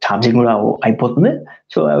ఛార్జింగ్ కూడా అయిపోతుంది.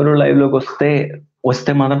 సో ఎవరు లైవ్లోకి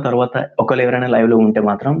వస్తే మాత్రం తర్వాత, ఒకవేళ ఎవరైనా లైవ్లో ఉంటే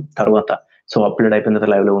మాత్రం తర్వాత, సో అప్లోడ్ అయిపోయిన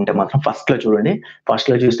తర్వాత లైవ్లో ఉంటే మాత్రం ఫస్ట్లో చూడండి.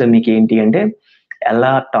 ఫస్ట్లో చూస్తే మీకు ఏంటి అంటే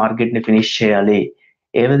ఎలా టార్గెట్ని ఫినిష్ చేయాలి,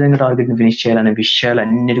 ఏ విధంగా టార్గెట్ని ఫినిష్ చేయాలనే విషయాలు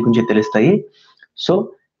అన్నిటి గురించి తెలుస్తాయి. సో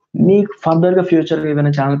మీకు ఫర్దర్గా ఫ్యూచర్గా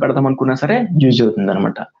ఏదైనా ఛానల్ పెడదాం అనుకున్నా సరే యూజ్ అవుతుంది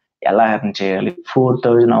అనమాట. ఎలా ఎర్న్ చేయాలి,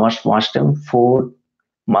 4000 hours వాచ్ టైం 4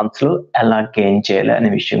 months లో ఎలా గెయిన్ చేయాలి అనే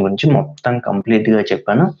విషయం గురించి మొత్తం కంప్లీట్గా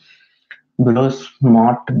చెప్పాను. Bro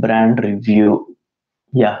smart brand review,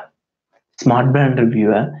 yeah smart brand review.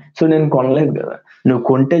 So నేను కొనలేదు కదా, నువ్వు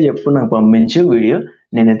కొంటే చెప్పు, నాకు పంపించు వీడియో,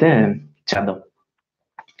 నేనైతే చేద్దాం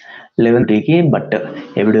 11:30కి. బట్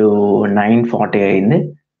ఇప్పుడు 9:40 అయింది,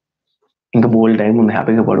 ఇంకా బోల్డ్ టైం ఉంది,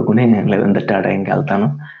 హ్యాపీగా పడుకుని 11:30 ఆ టైంకి వెళ్తాను.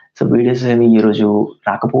 సో వీడియోస్ ఏమి ఈరోజు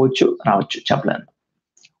రాకపోవచ్చు, రావచ్చు, చెప్పలేను.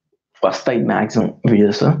 వస్తాయి మ్యాక్సిమం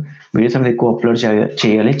వీడియోస్ అనేది ఎక్కువ అప్లోడ్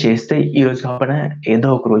చేయాలి. చేస్తే ఈ రోజు కాకపోయినా ఏదో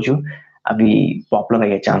ఒక రోజు అవి పాపులర్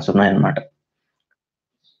అయ్యే ఛాన్స్ ఉన్నాయన్నమాట.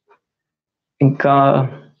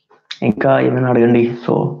 ఇంకా ఏమైనా అడగండి.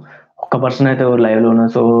 సో ఒక్క పర్సన్ అయితే లైవ్లో ఉన్నా.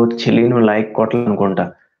 సో చెల్లి నువ్వు లైక్ కొట్టాలనుకుంటా,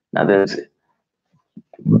 నాకు తెలిసి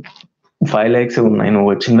 5 likes ఉన్నాయి, నువ్వు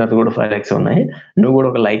వచ్చిన తర్వాత కూడా 5 likes ఉన్నాయి. నువ్వు కూడా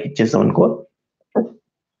ఒక లైక్ ఇచ్చేసావు అనుకో,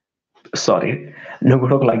 నువ్వు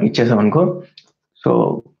కూడా ఒక లైక్ ఇచ్చేసావు అనుకో, సో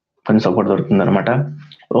కొంచెం సపోర్ట్ దొరుకుతుంది అనమాట.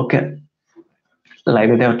 ఓకే,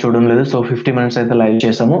 లైవ్ అయితే చూడడం లేదు. సో 50 minutes అయితే లైవ్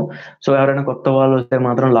చేసాము. సో ఎవరైనా కొత్త వాళ్ళు వస్తే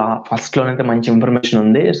మాత్రం ఫస్ట్ లోనైతే మంచి ఇన్ఫర్మేషన్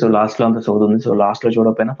ఉంది. సో లాస్ట్ లో అంతా చదువుతుంది. సో లాస్ట్ లో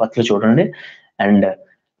చూడకపోయినా ఫస్ట్ లో చూడండి. అండ్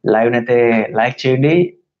లైవ్ అయితే లైక్ చేయండి,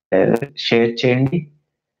 షేర్ చేయండి.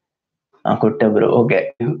 కొట్టా బ్రో, ఓకే.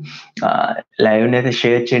 లైవ్ అయితే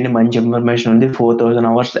షేర్ చేయండి, మంచి ఇన్ఫర్మేషన్ ఉంది. 4000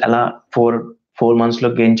 hours ఎలా 4 months లో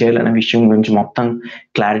గెయిన్ చేయాలనే విషయం గురించి మొత్తం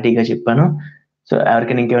క్లారిటీగా చెప్పాను. సో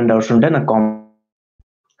ఎవరికైనా ఇంకేమైనా డౌట్స్ ఉంటే నాకు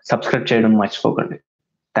సబ్స్క్రైబ్ చేయడం మర్చిపోకండి.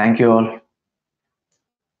 Thank you all.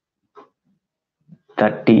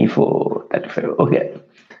 34, 35, okay.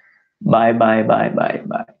 Bye.